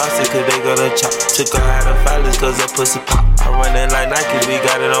call him Chaucer cause they gonna chop. Took her out of filers cause her pussy pop. I run it like Nike, we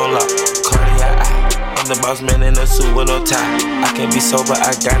got it on lock. Cardiac eye. I'm the boss man in a suit with no tie. I can't be sober,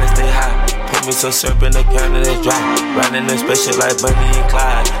 I gotta stay high. Put me some syrup in the can and it's dry. Riding the special like Bunny and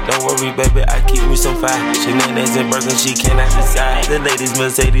Clyde. Don't worry, baby, I keep me some fire. Shenanigans and Birkin, she cannot decide. The ladies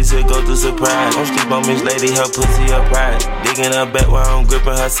Mercedes will go through surprise. Don't sleep on Miss Lady, her pussy her pride. Digging her back while I'm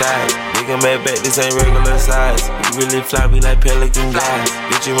gripping her side. Digging back, this ain't regular size. You really fly, we like pelican guys.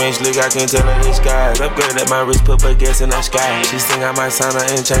 Bitch, you ain't slick, I can tell her the skies. Upgrade at my wrist, put her gas in the sky. She think I might sign her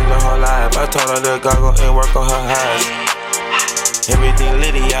and change her whole life. I told her to goggle and work on her eyes. Everything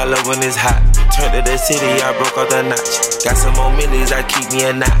litty, I love when it's hot. Turned to the city, I broke off the notch. Got some more millies, I keep me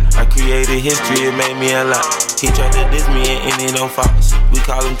a knot. I created history, it made me a lot. He tried to diss me and ended on Fox. We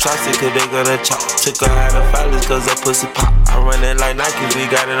call him Chaucer cause they gonna chop. Took her out of filers cause her pussy pop. I run it like Nike, we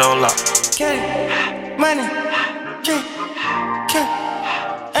got it on lock. Get it, money, get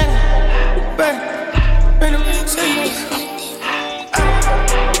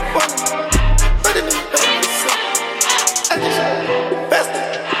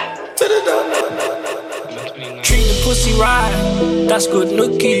Treat the pussy right, that's good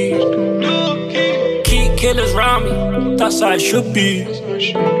nookie. Keep killers round me, that's how it should be.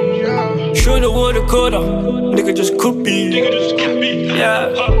 Shoulda, woulda, coulda, nigga just could be. Yeah,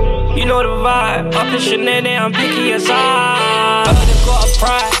 you know the vibe. Up in Chanel, I'm picky as I. Heard got a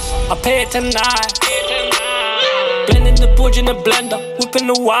prize, I pay it tonight. Blending the budge in the blender, whipping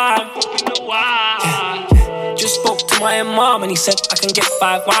the wine. Just spoke to my mom and he said I can get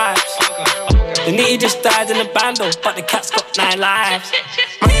 5 wives. The nitty just died in the bando, but the cat's got 9 lives.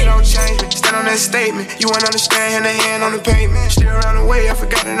 Money don't change me, stand on that statement. You won't understand, hand to hand on the pavement. Still around the way, I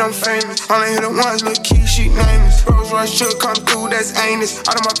forgot that I'm famous. Only hit it once, little key, she nameless. Rolls Royce should come through, that's Anus.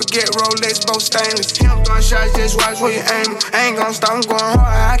 All them I forget, Rolex, both stainless. Him throwing shots, just watch where you aim. I ain't gon' stop, I'm going hard,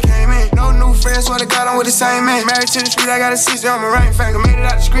 I came in. No new friends, swear to God, I'm with the same man. Married to the street, I got a sister, I'm a rain finger. Made it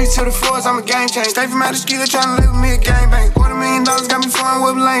out the streets to the floors, I'm a game changer. Stay from out the street, they tryna live with me a gangbang. $250,000 got me flying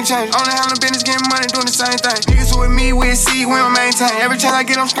with a lane change. Only handling business, getting money, doing the same thing. Niggas who with me, we see, we don't maintain. Every time I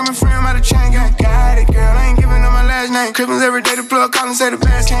get, I'm screaming free, I'm out of chain gang. Got it, girl, I ain't giving up my last name. Christmas every day, the plug call and say the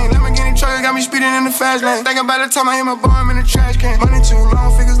best came. Lamborghini truck got me speeding in the fast lane. Thinking about the time I hit my bar, I'm in the trash can. Money too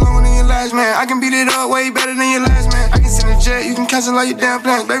long, figures longer than your last man. I can beat it up way better than your last man. I can send a jet, you can cancel all your damn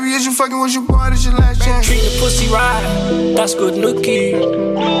plans. Baby, is you fucking with your boy, this your last chance. Treat the pussy right, that's good nookie.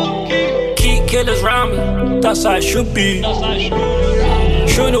 Keep killers round me, that's how it should be.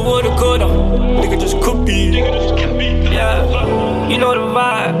 Shoulda, woulda, coulda, nigga just could be. Yeah, you know the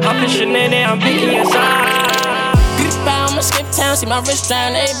vibe. I'm in Chanel, I'm picky as I. I'ma skip town, see my wrist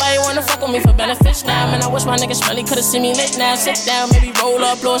down. Everybody wanna fuck with me for benefits now. Man, I wish my niggas really could've seen me lit now. Sit down, maybe roll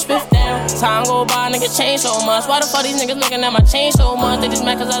up, blow a spiff down. Time go by, niggas change so much. Why the fuck these niggas looking at my chain so much? They just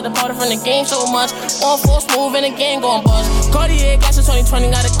mad cause I departed from the game so much. On full smooth and the game gon' bust. Cartier gas in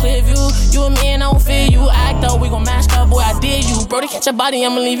 2020, got a clear view. You and me and I don't fear you. Act up, we gon' mask up, boy, I dare you. Bro, to catch your body,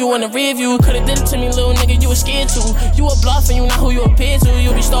 I'ma leave you in the rear view. Could've did it to me, little nigga, you was scared to. You a bluff and you not who you appear to.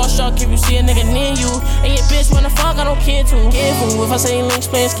 You be starstruck if you see a nigga near you. And your bitch wanna fuck, I don't care to. Careful, if I say links,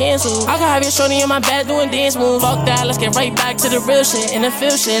 plans cancel. I can have your shorty in my bed doing dance moves. Fuck that, let's get right back to the real shit. And the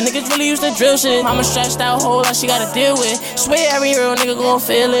feel shit, niggas really used to drill shit. Mama stressed out, whole lot she gotta deal with. Swear every real nigga gon'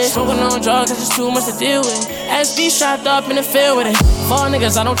 feel it. Smoking on drugs, cause it's too much to deal with. SB strapped up in the field with it. Fuck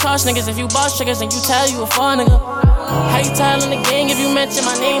niggas, I don't trust niggas. If you bust triggers, then you tell you a fuck nigga. How you tellin' the gang if you mention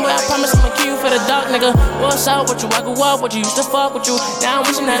my name? But I promise I'ma kill you for the dark nigga. What's up with you? I grew up with you, used to fuck with you. Now I'm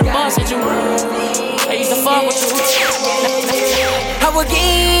wishing that a boss hit you. I used to fuck with you. I will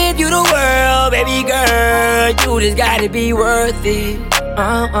give you the world, baby girl. You just gotta be worth it.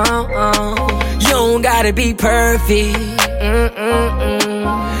 You don't gotta be perfect.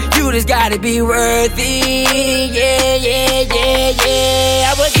 You just gotta be worth it. Yeah.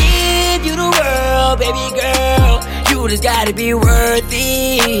 I will give you the world, baby girl. You just gotta be worth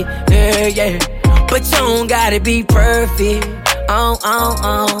it. Yeah. But you don't gotta be perfect.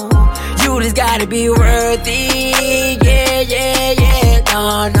 You just gotta be worth it. Yeah.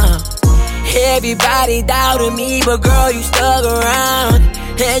 No. Everybody doubted me, but girl, you stuck around.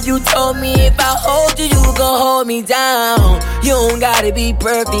 And you told me if I hold you, you gon' hold me down. You don't gotta be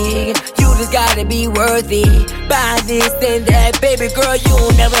perfect, you just gotta be worthy. Buy this and that, baby girl, you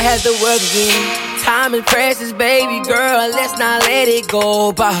don't never have to work again. Time is precious, baby girl, let's not let it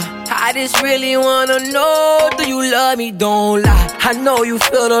go by. I just really wanna know, do you love me? Don't lie, I know you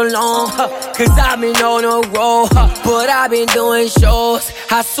feel alone, cause I've been on the road, but I've been doing shows.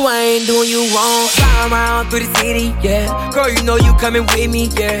 I swear I ain't doing you wrong. Flying around through the city, yeah. Girl, you know you coming with me,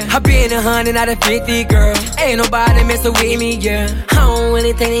 yeah. I been 100 out of 50, girl. Ain't nobody messing with me, yeah. I don't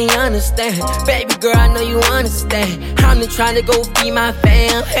really think they understand. Baby girl, I know you understand. I'm just trying to go feed my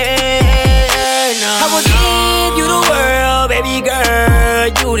fam. Hey, no. I will give you the world, baby girl.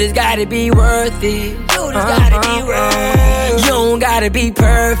 You just gotta be worth it. You just gotta be worth it. You don't gotta be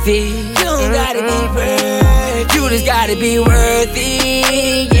perfect. You don't gotta be perfect. You just gotta be worth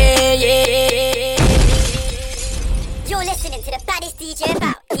it. Yeah, yeah. You're listening to the baddest DJ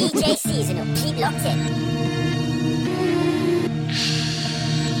about, DJ Seasonal. Keep locked in.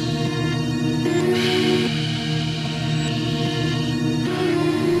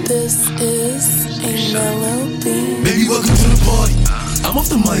 This is a melody. Baby, welcome to the party. I'm off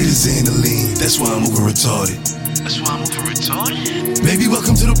the mighty Xandaline. That's why I'm over retarded. Baby,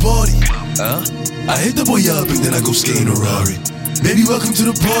 welcome to the party. I hit the boy up and then I go skating a Rari. Baby, welcome to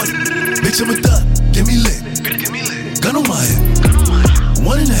the party. Bitch, I'm a thot. Get me lit. Gun on my hip.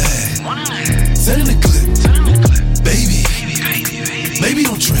 1.5. Send in the clip. Baby,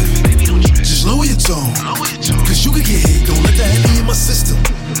 don't trip. Just lower your tone. Cause you can get hit. Don't let that heavy in my system.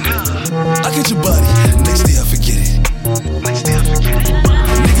 I get your body. Next day I forget it.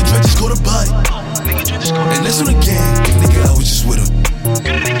 Nigga Dre just caught a body. And that's on the gang. Nigga, I was just with him.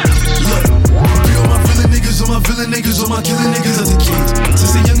 Look, be on my villain niggas, on my villain niggas, on my killing niggas as a kid.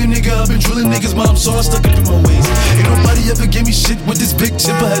 Since a younger nigga, I've been drilling niggas, mom, so I stuck up in my ways. Ain't nobody ever gave me shit with this big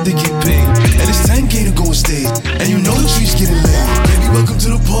chip, I had to get paid. And it's 10K to go and stay. And you know the trees getting laid. Baby, welcome to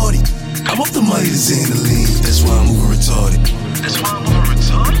the party. I'm off the mighty Xandaline. That's why I'm over retarded.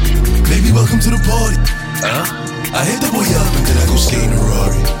 Baby, welcome to the party. I hit the boy up and then I go skating a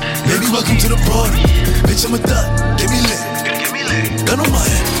Rari. Baby, welcome to the party. Bitch, I'm a thot. Get me lit. Gun on my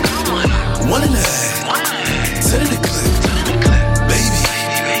head. 1.5. Send in the clip.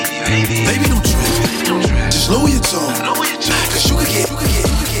 Baby, don't trip. Just lower your tone. Cause you can get.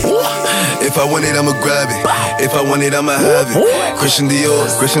 If I want it, I'ma grab it. If I want it, I'ma have it. Christian Dior.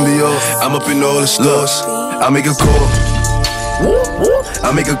 I'm up in all the stores. I make a call.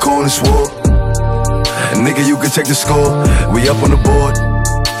 I make a call and swore. Nigga, you can check the score. We up on the board.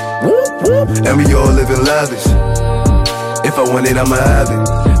 And we all living lavish. If I want it, I'ma have it.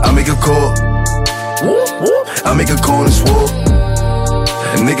 I make a call. I make a call and swore.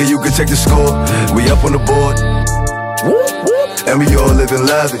 Nigga, you can check the score. We up on the board. And we all living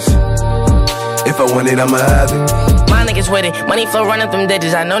lavish. If I want it, I'ma have it. My niggas with it, money flow running them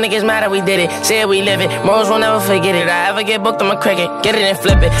digits. I know niggas mad that we did it, say we live it. Morals will never forget it. I ever get booked, I'ma cricket, get it and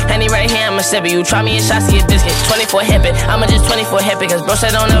flip it. Henny right here, I'ma sip it. You try me and shots, see a biscuit. 24 hip it, I'ma just 24 hip it. Cause bro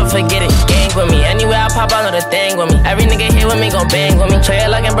said don't ever forget it. Gang with me, anywhere I pop, I know the thing with me. Every nigga here with me gon' bang with me. Trey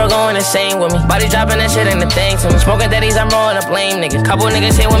like and bro going insane with me. Body dropping that shit ain't the thing to me. Smoking daddies, I'm rolling up lame niggas. Couple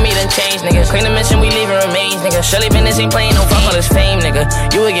niggas here with me, then change niggas. Clean the mission, we leaving remains nigga. Surely business ain't playing, no fuck all this fame nigga.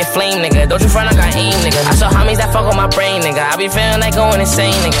 You would get flame nigga, don't you front like I aim nigga. I saw homies that fuck on my brain nigga. I be feeling like going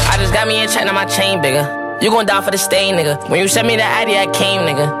insane nigga. I just got me in check, now my chain bigger. You gon' die for the stain nigga. When you sent me that ID, I came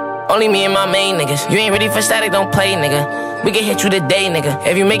nigga. Only me and my main niggas. You ain't ready for static, don't play nigga. We can hit you today nigga.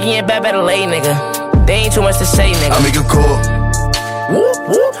 If you making it bad, better lay nigga. There ain't too much to say nigga. I make a call.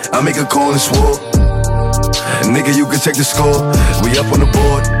 I make a call and swore. Nigga, you can check the score. We up on the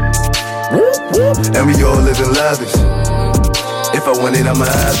board. And we all living lavish. If I want it, I'ma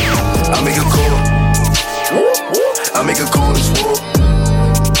have it. I make a call. I make a call and swore.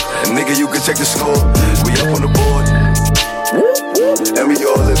 Nigga, you can check the score. We up on the board. And we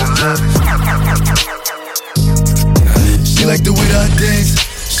all living lavish. She like the way that I dance.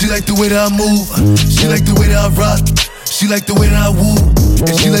 She like the way that I move. She like the way that I rock. She like the way that I woo.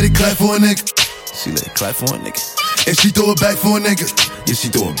 And she let it clap for a nigga. She let it clap for a nigga. And she throw it back for a nigga. Yeah, she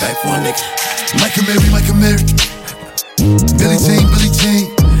throw it back for a nigga. Michael Mary. Billie Jean.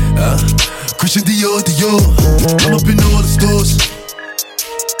 Christian Dior. I'm up in all the stores.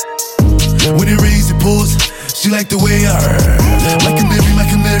 When it rains, it pours. She like the way I Michael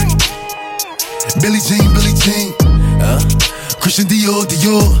Mary. Billie Jean. Christian Dior.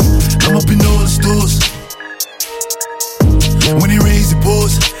 I'm up in all the stores. When it rains, it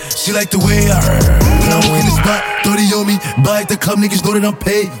pours. She like the way I when I walk in the spot, 30 on me. Buy at the club, niggas know that I'm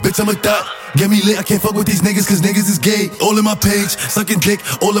paid. Bitch, I'm a thot. Get me lit, I can't fuck with these niggas cause niggas is gay. All in my page, sucking dick.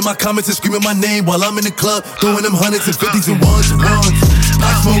 All in my comments and screaming my name while I'm in the club, throwing them hundreds and fifties and ones.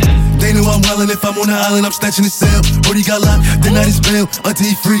 I smoke, they know I'm well wildin'. If I'm on the island, I'm snatching his cell. Brody got locked, then night is bail. Until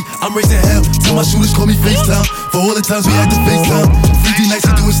he free, I'm raising hell. Tell my shooters call me FaceTime. For all the times we had to FaceTime. 3D nights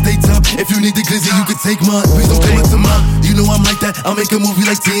to do a state time. If you need the glizzy, you can take mine. Please don't come up to mine. You know I'm like that. I'll make a movie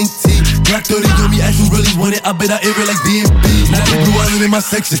like TNT. Black 30 on me, as you really want it. I bet I air it like DMB. Now the blue island in my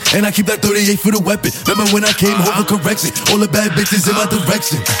section, and I keep that 38 for the weapon. Remember when I came home for correction? All the bad bitches in my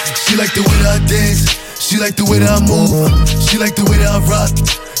direction. She like the way that I dance. She like the way that I move. She like the way that I rock.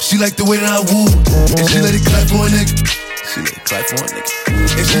 She like the way that I woo. And she let it clap for a nigga. She let it clap for a nigga.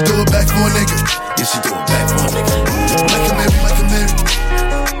 And she throw it back for a nigga. Yeah, she throw it back for a nigga. Like a Mary.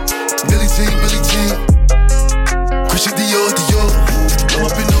 Billie Jean. Christian Dior. I'm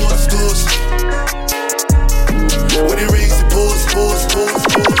up in all the stores. When it rains, it pours.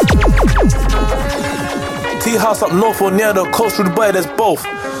 Tea house up north or near the coast, through Dubai, there's both.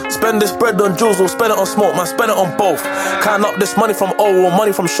 Spend this bread on jewels or spend it on smoke, man, spend it on both. Counting up this money from O or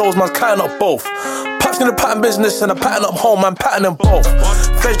money from shows, man, counting up both. Pops in the pattern business and a pattern up home, man, patterning both.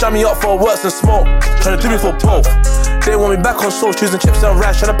 Feds jam me up for works and smoke, trying to do me for both. They want me back on soul, choosing chips and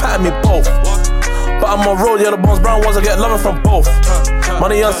rice, trying to pattern me both. But I'm on road, yeah, the bones brown ones, I get loving from both.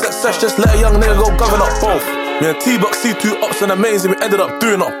 Money and success, just let a young nigga go govern up both. Me and T-Buck C2 ups and amazing, we ended up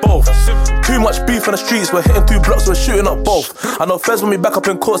doing up both. Too much beef in the streets, we're hitting 2 blocks, we're shooting up both. I know feds want me back up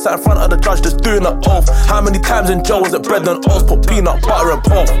in court, sat in front of the judge, just doing up oath. How many times in jail was it bread and oats, put peanut butter and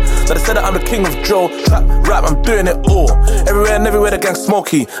pork? Now they said that I'm the king of Joe, trap, rap, I'm doing it all. Everywhere and everywhere the gang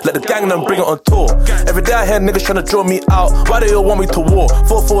smoky, let the gang them bring it on tour. Every day I hear niggas trying to draw me out, why they all want me to war?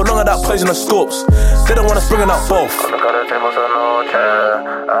 Fought for long of that plays in the scopes, they don't want us bringing out both.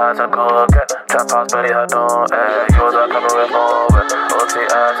 I to go get trap house, belly I don't, yours are coming with more. OT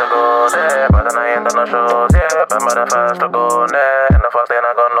I to go there, but then I ain't done no shows, yeah. Remember the fast to go there, and the fast lane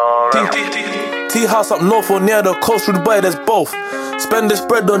I got no. Tea house up north or near the coast, through Dubai, there's both. Spend this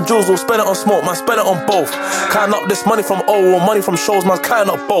bread on jewels or spend it on smoke, man, spend it on both. Counting up this money from O or money from shows, man,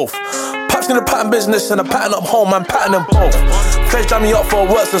 counting up both. Pops in the pattern business and a pattern up home, man, patterning both. Feds jam me up for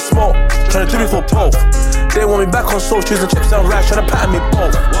works and smoke, trying to do me for both. They want me back on soul, choosing chips and rice, trying to pattern me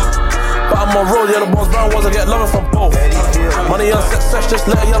both. But I'm on road, yeah, the bones brown ones, I get loving from both. Money and success, just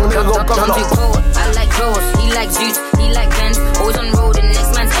let a young nigga go govern up. I like Rose, he like Zeus, he like Benz. Always on road in the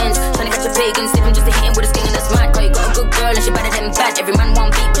next man's ends. Trying to catch a pagan, slipping just to hit him with a sting and that's mad. Cause you got a good girl and she better than bad. Every man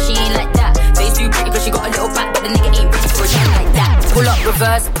want beat, but she ain't like that. Face too pretty, but she got a little back, but the nigga ain't ready for a shit like that. Pull up,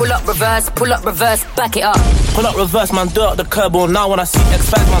 reverse, pull up, reverse, pull up, reverse, back it up. Pull up, reverse, man, do up the curb. Or now when I see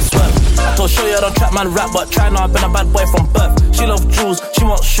X-Facts, man, swerve. I told Show you I don't trap, man, rap, but try now, I've been a bad boy from birth. She love jewels, she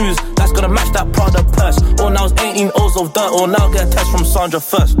wants shoes, that's gonna match that Prada purse. Or now it's 18 O's of dirt, or now get a text from Sandra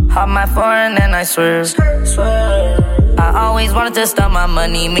first. Hop my foreign and I swerve. I always wanted to stop my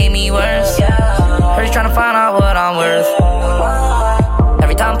money, made me worse. Hers trying to find out what I'm worth.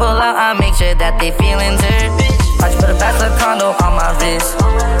 Every time pull out, I make sure that they feelin' hurt. I just put a bachelor condo on my wrist.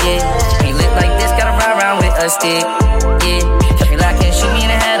 Yeah, ain't lit like this, gotta ride around with a stick. Yeah, touch me like it, shoot me in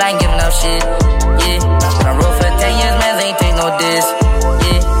the head, I ain't giving up shit. Yeah, when I roll for 10 years, man, they ain't take no diss.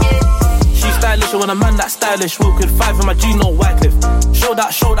 Yeah. She stylish, when a man that stylish, walk with 5 in my Gino Wycliffe. Show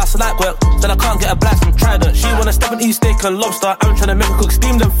that slight work, then I can't get a blast from Trident. She wanna step and eat steak and lobster, I'm tryna make her cook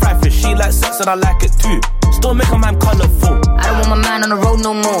steamed and fried fish. She likes sex and I like it too. Still make a man colourful. I don't want my man on the road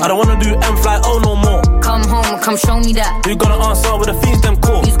no more. I don't wanna do M-Fly-O no more. Come home, come show me that. Who gonna answer with the fiends them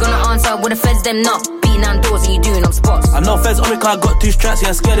call? Who's gonna answer with the feds them not? Beating down doors and you doing them spots. I know feds on me cause I got 2 straps. Yeah,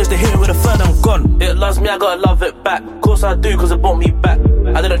 I'm scared if they hit it with a third I'm gone. It loves me, I gotta love it back. Course I do cause it brought me back.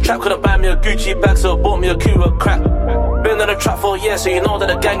 I did a trap, couldn't buy me a Gucci bag, so it bought me a Cuba crack. Been in the trap for years, so you know that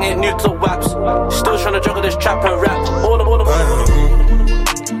the gang ain't new to waps. Still trying to juggle this trap and rap. All them.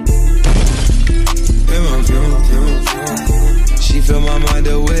 She fill my mind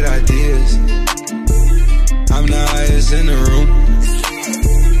up with ideas. I'm the highest in the room.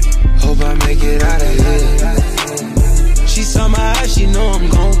 Hope I make it out of here. She saw my eyes, she know I'm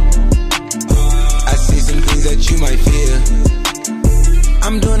gone. I see some things that you might fear.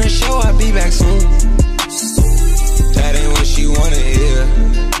 I'm doing a show, I'll be back soon. That ain't what she wanna hear.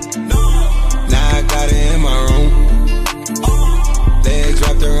 Now I got it in my room. Legs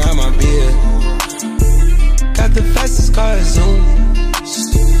wrapped around my beard. Got the fastest car, Zoom.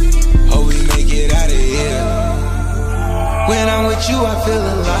 Hope we make it out of here. When I'm with you, I feel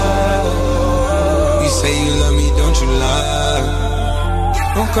alive. You say you love me, don't you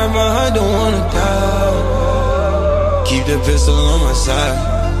lie? Don't cry my heart, don't wanna die. Keep the pistol on my side.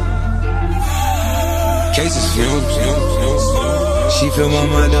 Cases fumes. She fill my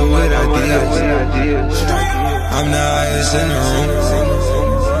mind up with ideas. I'm the highest in the room.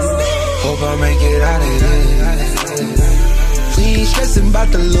 Hope I make it out of here. We ain't stressing about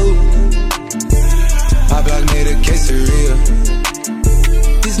the loot. My block made a case of real.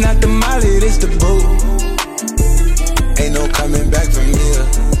 This not the molly, this the boot. Ain't no coming back from here.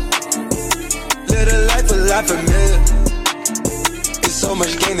 Live a life a lot familiar. It's so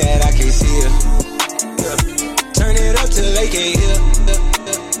much gain that I can't see it. Turn it up till they can't hear.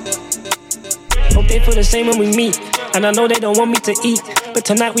 Hope they feel the same when we meet. And I know they don't want me to eat, but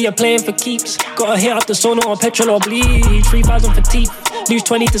tonight we are playing for keeps. Gotta hit up the sauna or petrol or bleach. 3,000 for teeth, lose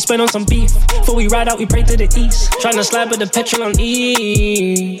 20 to spend on some beef. Before we ride out, we pray to the east. Tryna slide with the petrol on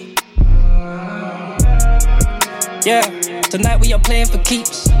E. Yeah, tonight we are playing for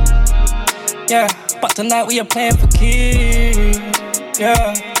keeps. Yeah, but tonight we are playing for keeps.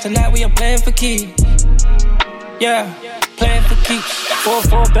 Yeah, tonight we are playing for keeps. Yeah, playing for keeps.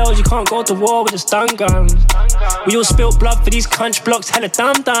 4-4 bells, you can't go to war with a stun gun. We all spilt blood for these crunch blocks, hella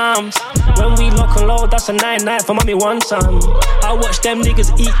dum-dums. When we lock and load, that's a 9-9 for mommy one son. I watch them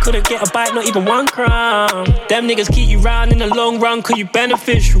niggas eat, couldn't get a bite, not even one crumb. Them niggas keep you round in the long run, cause you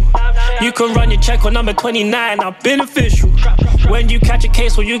beneficial. You can run your check on number 29, now beneficial. When you catch a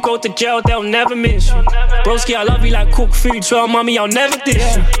case or you go to jail, they'll never miss you. Broski, I love you like cooked food, so mommy, I'll never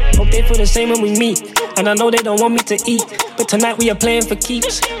dish you. Hope they feel the same when we meet, and I know they don't want me to eat, but tonight we are playing for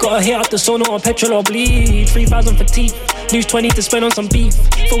keeps. Gotta hit up the sauna or petrol or bleach. 3,000 for teeth, lose 20 to spend on some beef.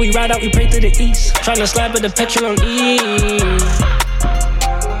 Before we ride out, we pray to the east. Tryna slide with the petrol on E.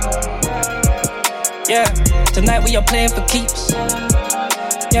 Yeah, tonight we are playing for keeps.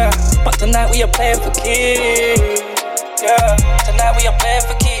 Yeah, but tonight we are playing for keeps. Yeah, tonight we are playing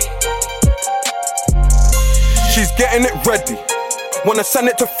for keeps. She's getting it ready. Wanna send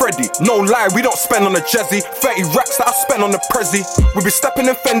it to Freddy. No lie, we don't spend on a Jezzy. 30 racks that I spend on the Prezi. We be stepping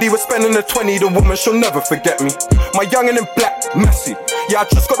in Fendi, we're spending the 20. The woman, she'll never forget me. My youngin' in black, messy. Yeah, I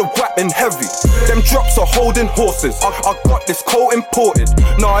just got a whack in heavy. Them drops are holding horses. I got this coat imported.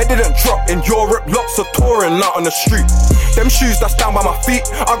 No, I didn't drop in Europe. Lots of touring out on the street. Them shoes that's down by my feet,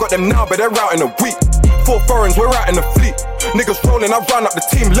 I got them now, but they're out in a week. 4 foreigns, we're out in the fleet. Niggas rolling, I round up the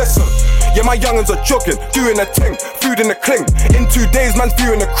team, listen. Yeah, my youngins are jogging, doing a ting, food in the cling. In 2 days, man's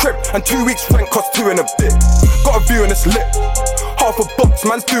viewing the crib, and 2 weeks rent cost 2 and a bit. Got a view and it's lit. Half a box,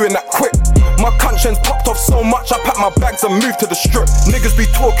 man's doing that quick. My conscience popped off so much, I packed my bags and moved to the strip. Niggas be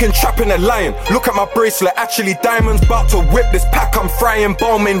talking, trapping and lying. Look at my bracelet, actually diamonds. Bout to whip this pack, I'm frying.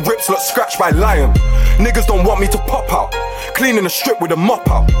 Balmain rips, look scratched by lion. Niggas don't want me to pop out. Cleaning the strip with a mop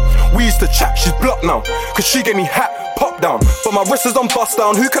out. We used to chat, she's blocked now, cause she gave me hat, pop down. But my wrist is on bust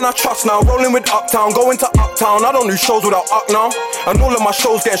down, who can I trust now? Rolling with Uptown, going to Uptown. I don't do shows without Up now. And all of my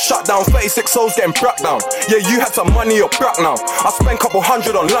shows getting shut down, 36 souls getting brak down. Yeah, you had some money, you're back now. I spent couple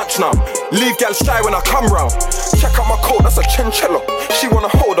hundred on lunch now. Leave girls shy when I come round. Check out my coat, that's a chinchilla. She wanna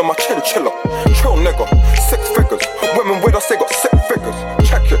hold on my chinchilla. Chill nigga, 6 figures. Women with us, they got 6 figures.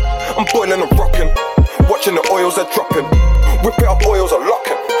 Check it, I'm boiling and rocking. Watching the oils are dropping. Whip it up, oils are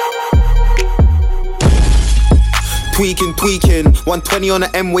locking. Tweaking, 120 on the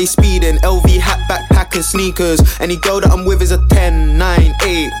M-way speeding. LV hat, backpack and sneakers. Any girl that I'm with is a 10, 9,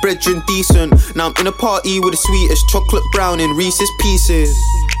 8, brethren decent. Now I'm in a party with the sweetest chocolate brown in Reese's Pieces.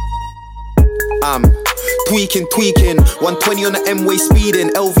 I'm tweaking, 120 on the M-way speeding.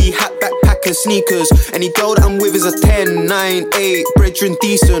 LV hat, backpack and sneakers. Any girl that I'm with is a 10, 9, 8, brethren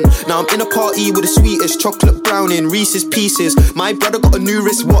decent. Now I'm in a party with the sweetest chocolate brown in Reese's Pieces. My brother got a new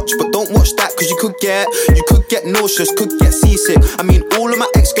wristwatch, but don't watch that cause you could get nauseous, could get seasick. I mean all of my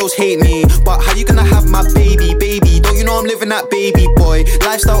ex-girls hate me, but how you gonna have my baby? Don't you know I'm living that baby boy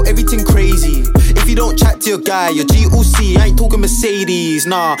lifestyle, everything crazy. If you don't chat to your guy, your GOC, I ain't talking Mercedes.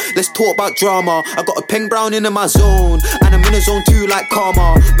 Nah, let's talk about drama. I got a peng brown in my zone, and I'm in a zone too like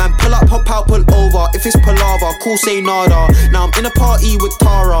karma. Man, pull up, hop out, pull over. If it's palaver, cool, say nada. Now I'm in a party with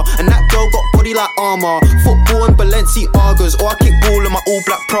Tara, and that girl got body like armor. Football and Balenciagas, or I kick ball in my all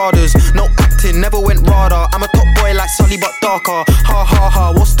black Pradas. No acting, never went radar. I'm a top boy like Sully but darker. Ha ha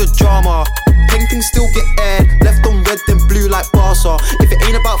ha, what's the drama? Peng things still get aired, left on red then blue like Barca. If it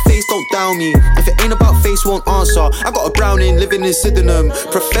ain't about face, don't down me. If it ain't about face, won't answer. I got a browning living in Sydenham.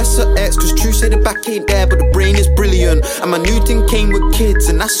 Professor X, cause true say the back ain't there, but the brain is brilliant. And my new thing came with kids,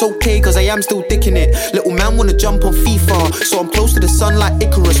 and that's okay, cause I am still dicking it. Little man wanna jump on FIFA, so I'm close to the sun like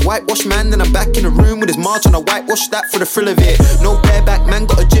Icarus. Whitewash man, then I'm back in the room with his march, and I whitewash that for the thrill of it. No bareback man,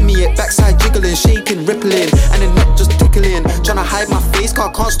 got a Jimmy it. Backside jiggling, shaking, rippling, and then not just tickling. Tryna hide my face, cause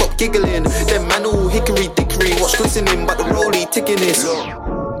I can't stop giggling. Them man all hickory dickory, watch glistening, but the rollie ticking is.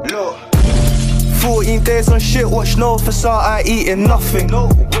 Look. 14 days on shit, watch no facade, I ain't eating nothing. No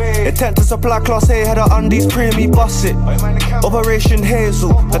way. Intent to supply class A, had her undies pre-me bust it. Operation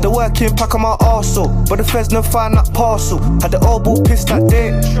Hazel, had the working pack on my arsehole, but the feds never find that parcel. Had the old ball pissed that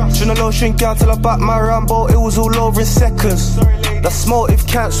day. Shouldn't lotion down till I back my Rambo, it was all over in seconds. That's motive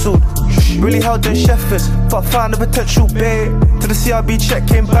cancelled. Really held them shepherds, but found a potential bait. To the CRB check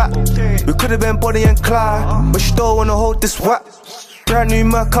came back. We could've been Bonnie and Clyde, but she don't wanna hold this whack. Brand new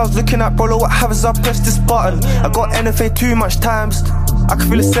Merc, I was looking at, bro, what happens I press this button? I got NFA too much times. I can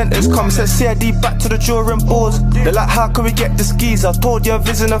feel the sentence coming, said CID back to the drawing boards. They're like, how can we get this geezer? I told you I'm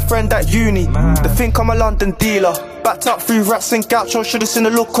visiting a friend at uni. They think I'm a London dealer. Backed up 3 rats and gaucho, should've seen the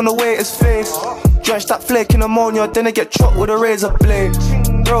look on the waiter's face. Drenched that flake in ammonia, then I get chopped with a razor blade.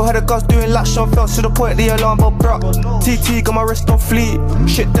 Bro had the guns doing lash on, felt to the point the alarm bell broke. TT got my wrist on fleet,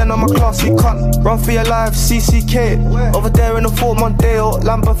 shit then on my classy cunt. Run for your life, CCK. Over there in the Fort Mondeo,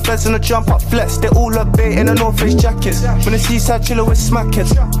 Lambert Feds in the jump up flex. They all look bait in the North Face jackets. When the seaside chiller with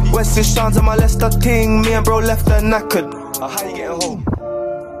smackers. Western Shines on my Leicester ting, me and bro left her knackered. How you getting home?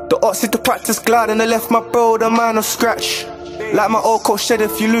 The odds hit to practice glide and they left my bro the man on scratch. Like my old coach said,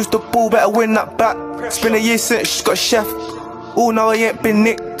 if you lose the ball, better win that back. It's been a year since she's got a chef. Oh, now I ain't been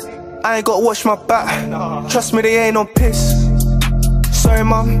nicked. I ain't gotta watch my back. Trust me, they ain't on piss. Sorry,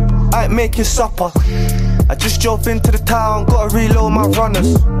 mum, I ain't making supper. I just drove into the town, gotta reload my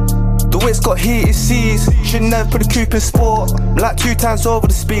runners. The wit's got heated seas, should never put a coupe in sport. I'm like 2 times over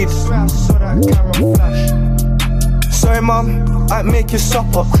the speed. Sorry, mum, I ain't making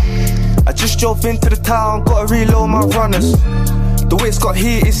supper. I just drove into the town, gotta reload my runners. The wit's got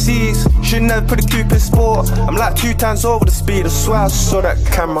heated seas, should never put a coupe in sport. I'm like 2 times over the speed, I swear I saw that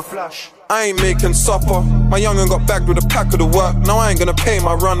camera flash. I ain't making supper. My young'un got bagged with a pack of the work. Now I ain't gonna pay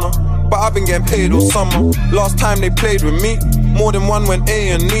my runner, but I've been getting paid all summer. Last time they played with me, more than one went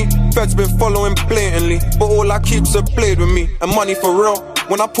A&E. Feds been following blatantly, but all I keep's a blade with me. And money for real.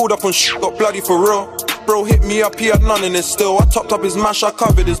 When I pulled up on got bloody for real. Bro hit me up, he had none in his still. I topped up his mash, I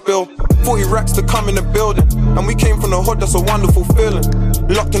covered his bill. 40 racks to come in the building, and we came from the hood, that's a wonderful feeling.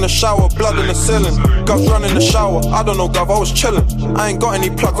 Locked in the shower, blood in the ceiling. Gov's running the shower, I don't know Gov, I was chillin'. I ain't got any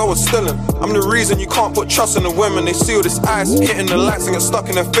plugs, I was stillin'. I'm the reason you can't put trust in the women. They see all this ice, hitting the lights and get stuck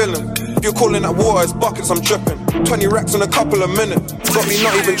in their feeling. If you're calling that water, it's buckets, I'm dripping. 20 racks in a couple of minutes, got me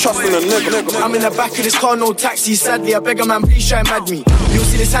not even trusting a nigga. I'm in the back of this car, no taxi, sadly I beg a man, please try and mad me. You'll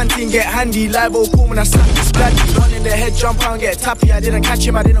see this hand thing get handy, live or cool when I slap this bloody. One in the head, jump out and get tappy. I didn't catch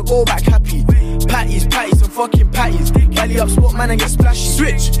him, I didn't go back happy. Patties, and fucking patties. Galley up, spot man and get splashy.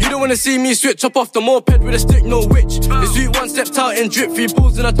 Switch, you don't wanna see me switch. Chop off the moped with a stick, no witch. The sweet one stepped out and drip. 3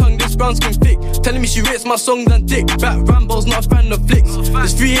 balls in her tongue, this brown skin thick. Telling me she rates my songs and dick. Back Rambo's not a fan of flicks.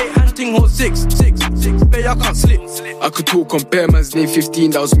 This 3-8 hand thing, hold 6. Babe, I can't slip. I could talk on bare man's name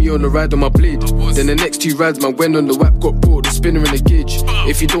 15, that was me on the ride on my blade. Then the next 2 rides, man, went on the whap, got bored, the spinner in the gauge.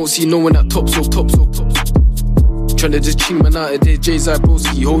 If you don't see no one at top. Tryna just ching man out of there, Jay's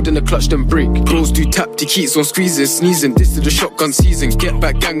Broski, holding the clutch then break. Bros do tap, the keys on squeezing, sneezing. This is the shotgun season. Get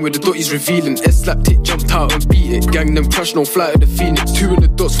back gang with the dotties revealing. S-slapped it, jumped out and beat it. Gang them crush, no fly to the Phoenix. 2 in the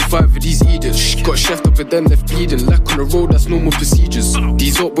dots for 5 of these idiots. Got chefed up with them left bleeding. Lack on the road, that's normal procedures.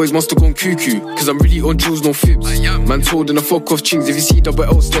 These up boys must have gone cuckoo, cause I'm really on jewels, no fibs. Man told in a fuck off chings. If you see double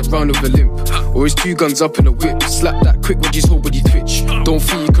L, step round with a limp. Or his 2 guns up in a whip. Slap that quick when his whole body twitch. Don't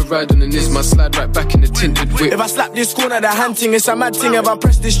feel you could ride on the niz, man, slide right back in the tinted whip. If I slap this corner, the hand thing, it's a mad thing if I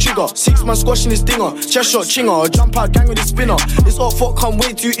press this trigger. 6 man squashing this dinger, chest shot chinger, or jump out gang with the spinner. This hot fuck come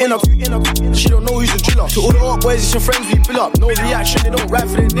way too inner. She don't know who's the driller. To all the hot boys, it's your friends we fill up. No reaction, they don't ride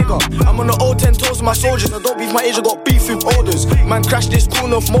for the nigga. I'm on the old 10 toes with my soldiers. I don't beef my age, I got beef with orders. Man crash this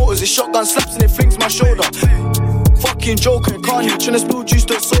cool off motors. This shotgun slaps and it flings my shoulder. Fucking joker, can't you? Tryna spill juice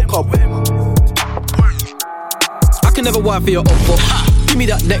to soak up. I can never wife for your up. Give me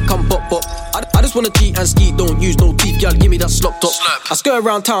that neck, come pop. I just wanna cheat and ski, don't use no teeth, girl, give me that slop top. I skirt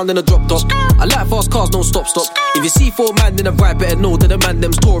around town in a drop top. I like fast cars, no stop. If you see 4 man in a ride, better know that the man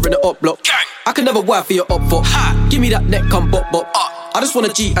them's touring the up block. I can never wife for your up. Give me that neck, come bop. I just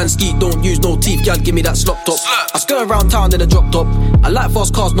wanna cheat and ski, don't use no teeth, girl, give me that slop top. I skirt around town in a drop top. I like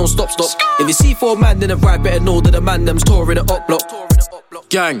fast cars, no stop. If you see 4 man in a ride, better know that the man them's touring the up block.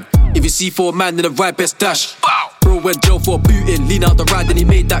 Gang, if you see 4 man in a ride, best dash. Bro went jail for booting, lean out the ride and he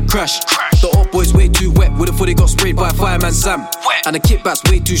made that crash. The up boys way too wet, would've thought he got sprayed by Fireman Sam. And the kickback's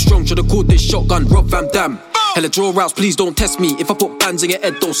way too strong, should've called this shotgun Rob Van Dam. Hella draw routes, please don't test me. If I put bands in your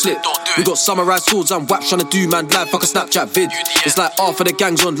head, don't slip. We got samurai swords and waps tryna do man live, fuck a Snapchat vid. It's like half of the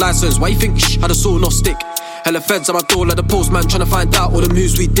gang's on license, why you think had a saw no stick? Hella feds at my door like the postman tryna find out all the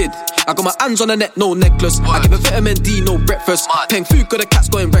moves we did. I got my hands on the neck, no necklace. I give a vitamin D, no breakfast. Paying food, got the cats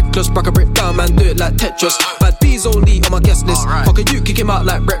going reckless. Brack a brick down, man, do it like Tetris. Bad B's only on my guest list. Fuck a you, kick him out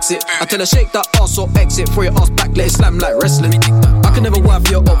like Brexit. I tell her shake that ass or exit. Throw your ass back, let it slam like wrestling. I can never wife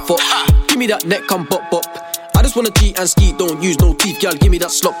your up for. Give me that neck, come bop bop. I just wanna cheat and ski, don't use no teeth, girl, give me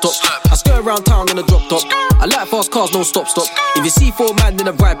that slop top. I skirt around town in a drop top. I like fast cars, no stop. If you see 4 man in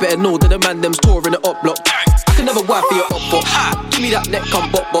a ride, better know that the man them's touring the up block. I can never wife for your up for. Give me that neck,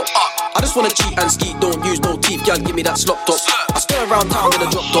 come bop bop. I just wanna cheat and ski, don't use no teeth, girl, give me that slop top. I skirt around town in a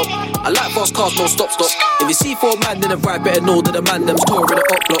drop top. I like fast cars, no stop. If you see 4 man in a ride, better know that the man them's touring the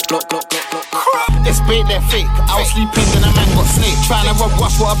up block. It's bait, they're fake. I was sleeping, then a man got snake. Trying to rob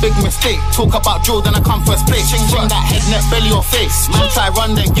Rush, what a big mistake. Talk about Jordan, I come first place. Ching that head, neck, belly or face. Man try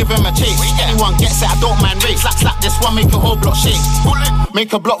run, then give him a chase. Anyone gets it, I don't mind race. Slap this one, make a whole block shake.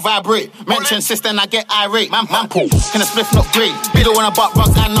 Make a block vibrate. Mention sis, then I get irate. Man pull, can a spliff not great? They don't wanna butt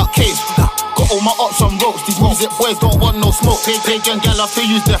rugs and not cage. Got all my ops on ropes. These music boys don't want no smoke. Pagan gal love to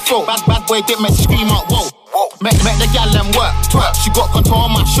use their throat. Bad boy dip make she scream out, whoa. Make the gal them work, twerk. She got control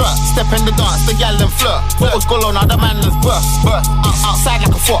on my shirt. Step in the dance, the gal them flirt. Photos go low, now the man is burst. Outside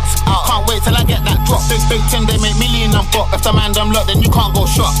like a fox. Can't wait till I get that drop. Big tin, they make million and pop. If the man them look, then you can't go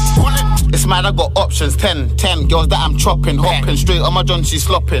shop. It's mad, I got options. 10 girls that I'm chopping, hopping straight on my John, she's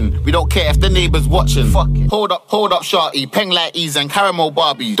slopping. We don't care if the neighbours watching. Hold up, shawty. Peng like ease and caramel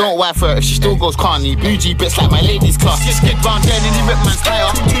Barbie. Don't wife her if she still goes carny. Bougie bits like my ladies class. Skid round there, nearly rip man's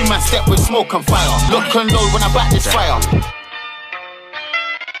tire. 2 man step with smoke and fire. Look and load when I back this fire.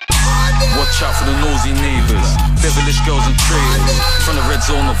 Watch out for the nosy neighbours, devilish girls and traitors. From the red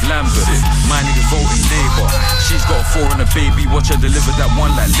zone of Lambeth, my niggas voting Labour. She's got a 4 and a baby, watch her deliver that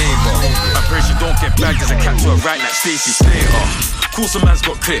one like Labour. I pray she don't get bagged as a cat to her right like Stacey Slater. Cool, some man's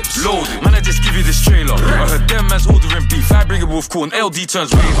got clips, loaded. Man, I just give you this trailer. I heard them man's ordering beef, I bring it with corn, LD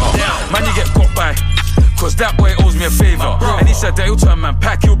turns waiter. Man, you get got by, cause that boy owes me a favour. And he said that he'll turn man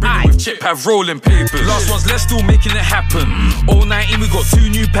pack, he'll bring it with chip, have rolling papers. Last one's left, still making it happen. 019, we got 2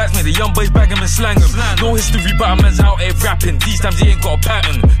 new packs, made the young boys bag 'em and slang 'em. No history, but a man's out here rapping. These times he ain't got a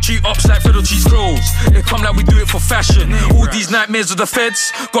pattern. Cheat ups like Federal cheese clothes. It come like we do it for fashion. All these nightmares of the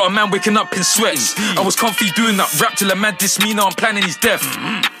feds, got a man waking up in sweats. I was comfy doing that rap till a man dissed me, now I'm planning his death.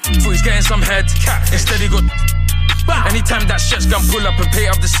 Thought he's getting some head, instead he got... Anytime that shit's gonna pull up and pay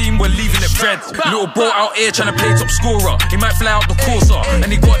up the scene, we're leaving it red. Little bro out here trying to play top scorer. He might fly out the courser,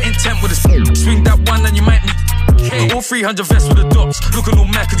 and he got intent with his swing that one and you might meet all 300 vests with the dots. Looking all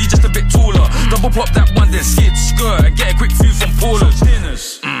mad cause he's just a bit taller. Double pop that one then skid, skirt, and get a quick few from Paula's.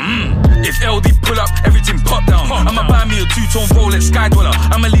 If LD pull up, everything pop down. I'ma buy me a 2-tone Rolex Sky Dweller,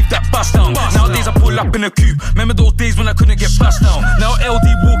 I'ma leave that bust down. Nowadays I pull up in a coupe. Remember those days when I couldn't get bust down? Now LD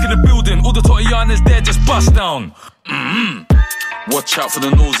walk in the building, all the Tottianas there just bust down. Watch out for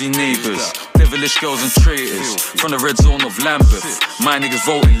the nosy neighbours, devilish girls and traitors. From the red zone of Lambeth, my niggas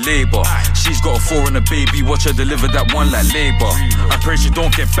voting Labour. She's got a 4 and a baby, watch her deliver that one like Labour. I pray she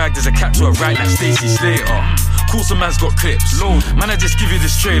don't get bagged as a cat to her right like Stacey Slater. Cool, some man's got clips, load. Man, I just give you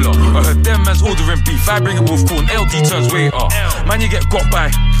this trailer. I heard them man's ordering beef, I bring it with corn, LD turns waiter. Man, you get got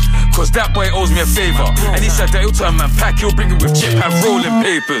by, cause that boy owes me a favour. And he said that he'll turn man pack, he'll bring it with chip, have rolling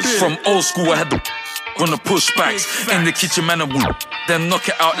papers. From old school, I had the on the pushbacks in the kitchen, man, I would then knock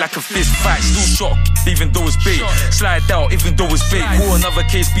it out like a fist fight. Still shot, even though it's bait. Slide out, even though it's bait. Pull another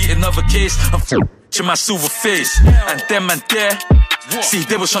case, beat another case. I'm f***ing my silver face. And them and there, see,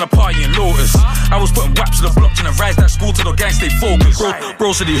 they was trying to party in Lotus. I was putting waps to the block, trying to rise that school till the gang stay focused.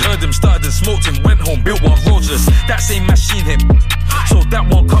 Bro said he heard him, started and smoked him, went home, built one Rogers. That same machine hit, so that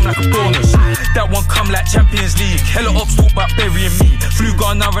one come like a bonus. That one come like Champions League. Hella ups talk about burying me. Flew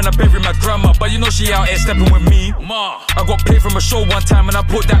Ghana and I bury my grandma, but you know she out here stepping with me. I got paid from a show one time and I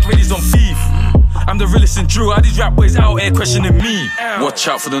put that release on beef. I'm the realest in Drew, how these rap boys out here questioning me. Watch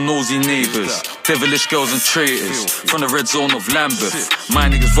out for the nosy neighbours, devilish girls and traitors. From the red zone of Lambeth, my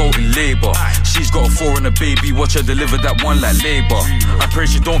niggas voting Labour. She's got a 4 and a baby, watch her deliver that one like Labour. I pray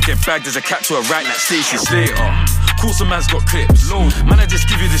she don't get bagged as a cat to her right like Stacey Slater. Cool, some man's got clips, load. Man, I just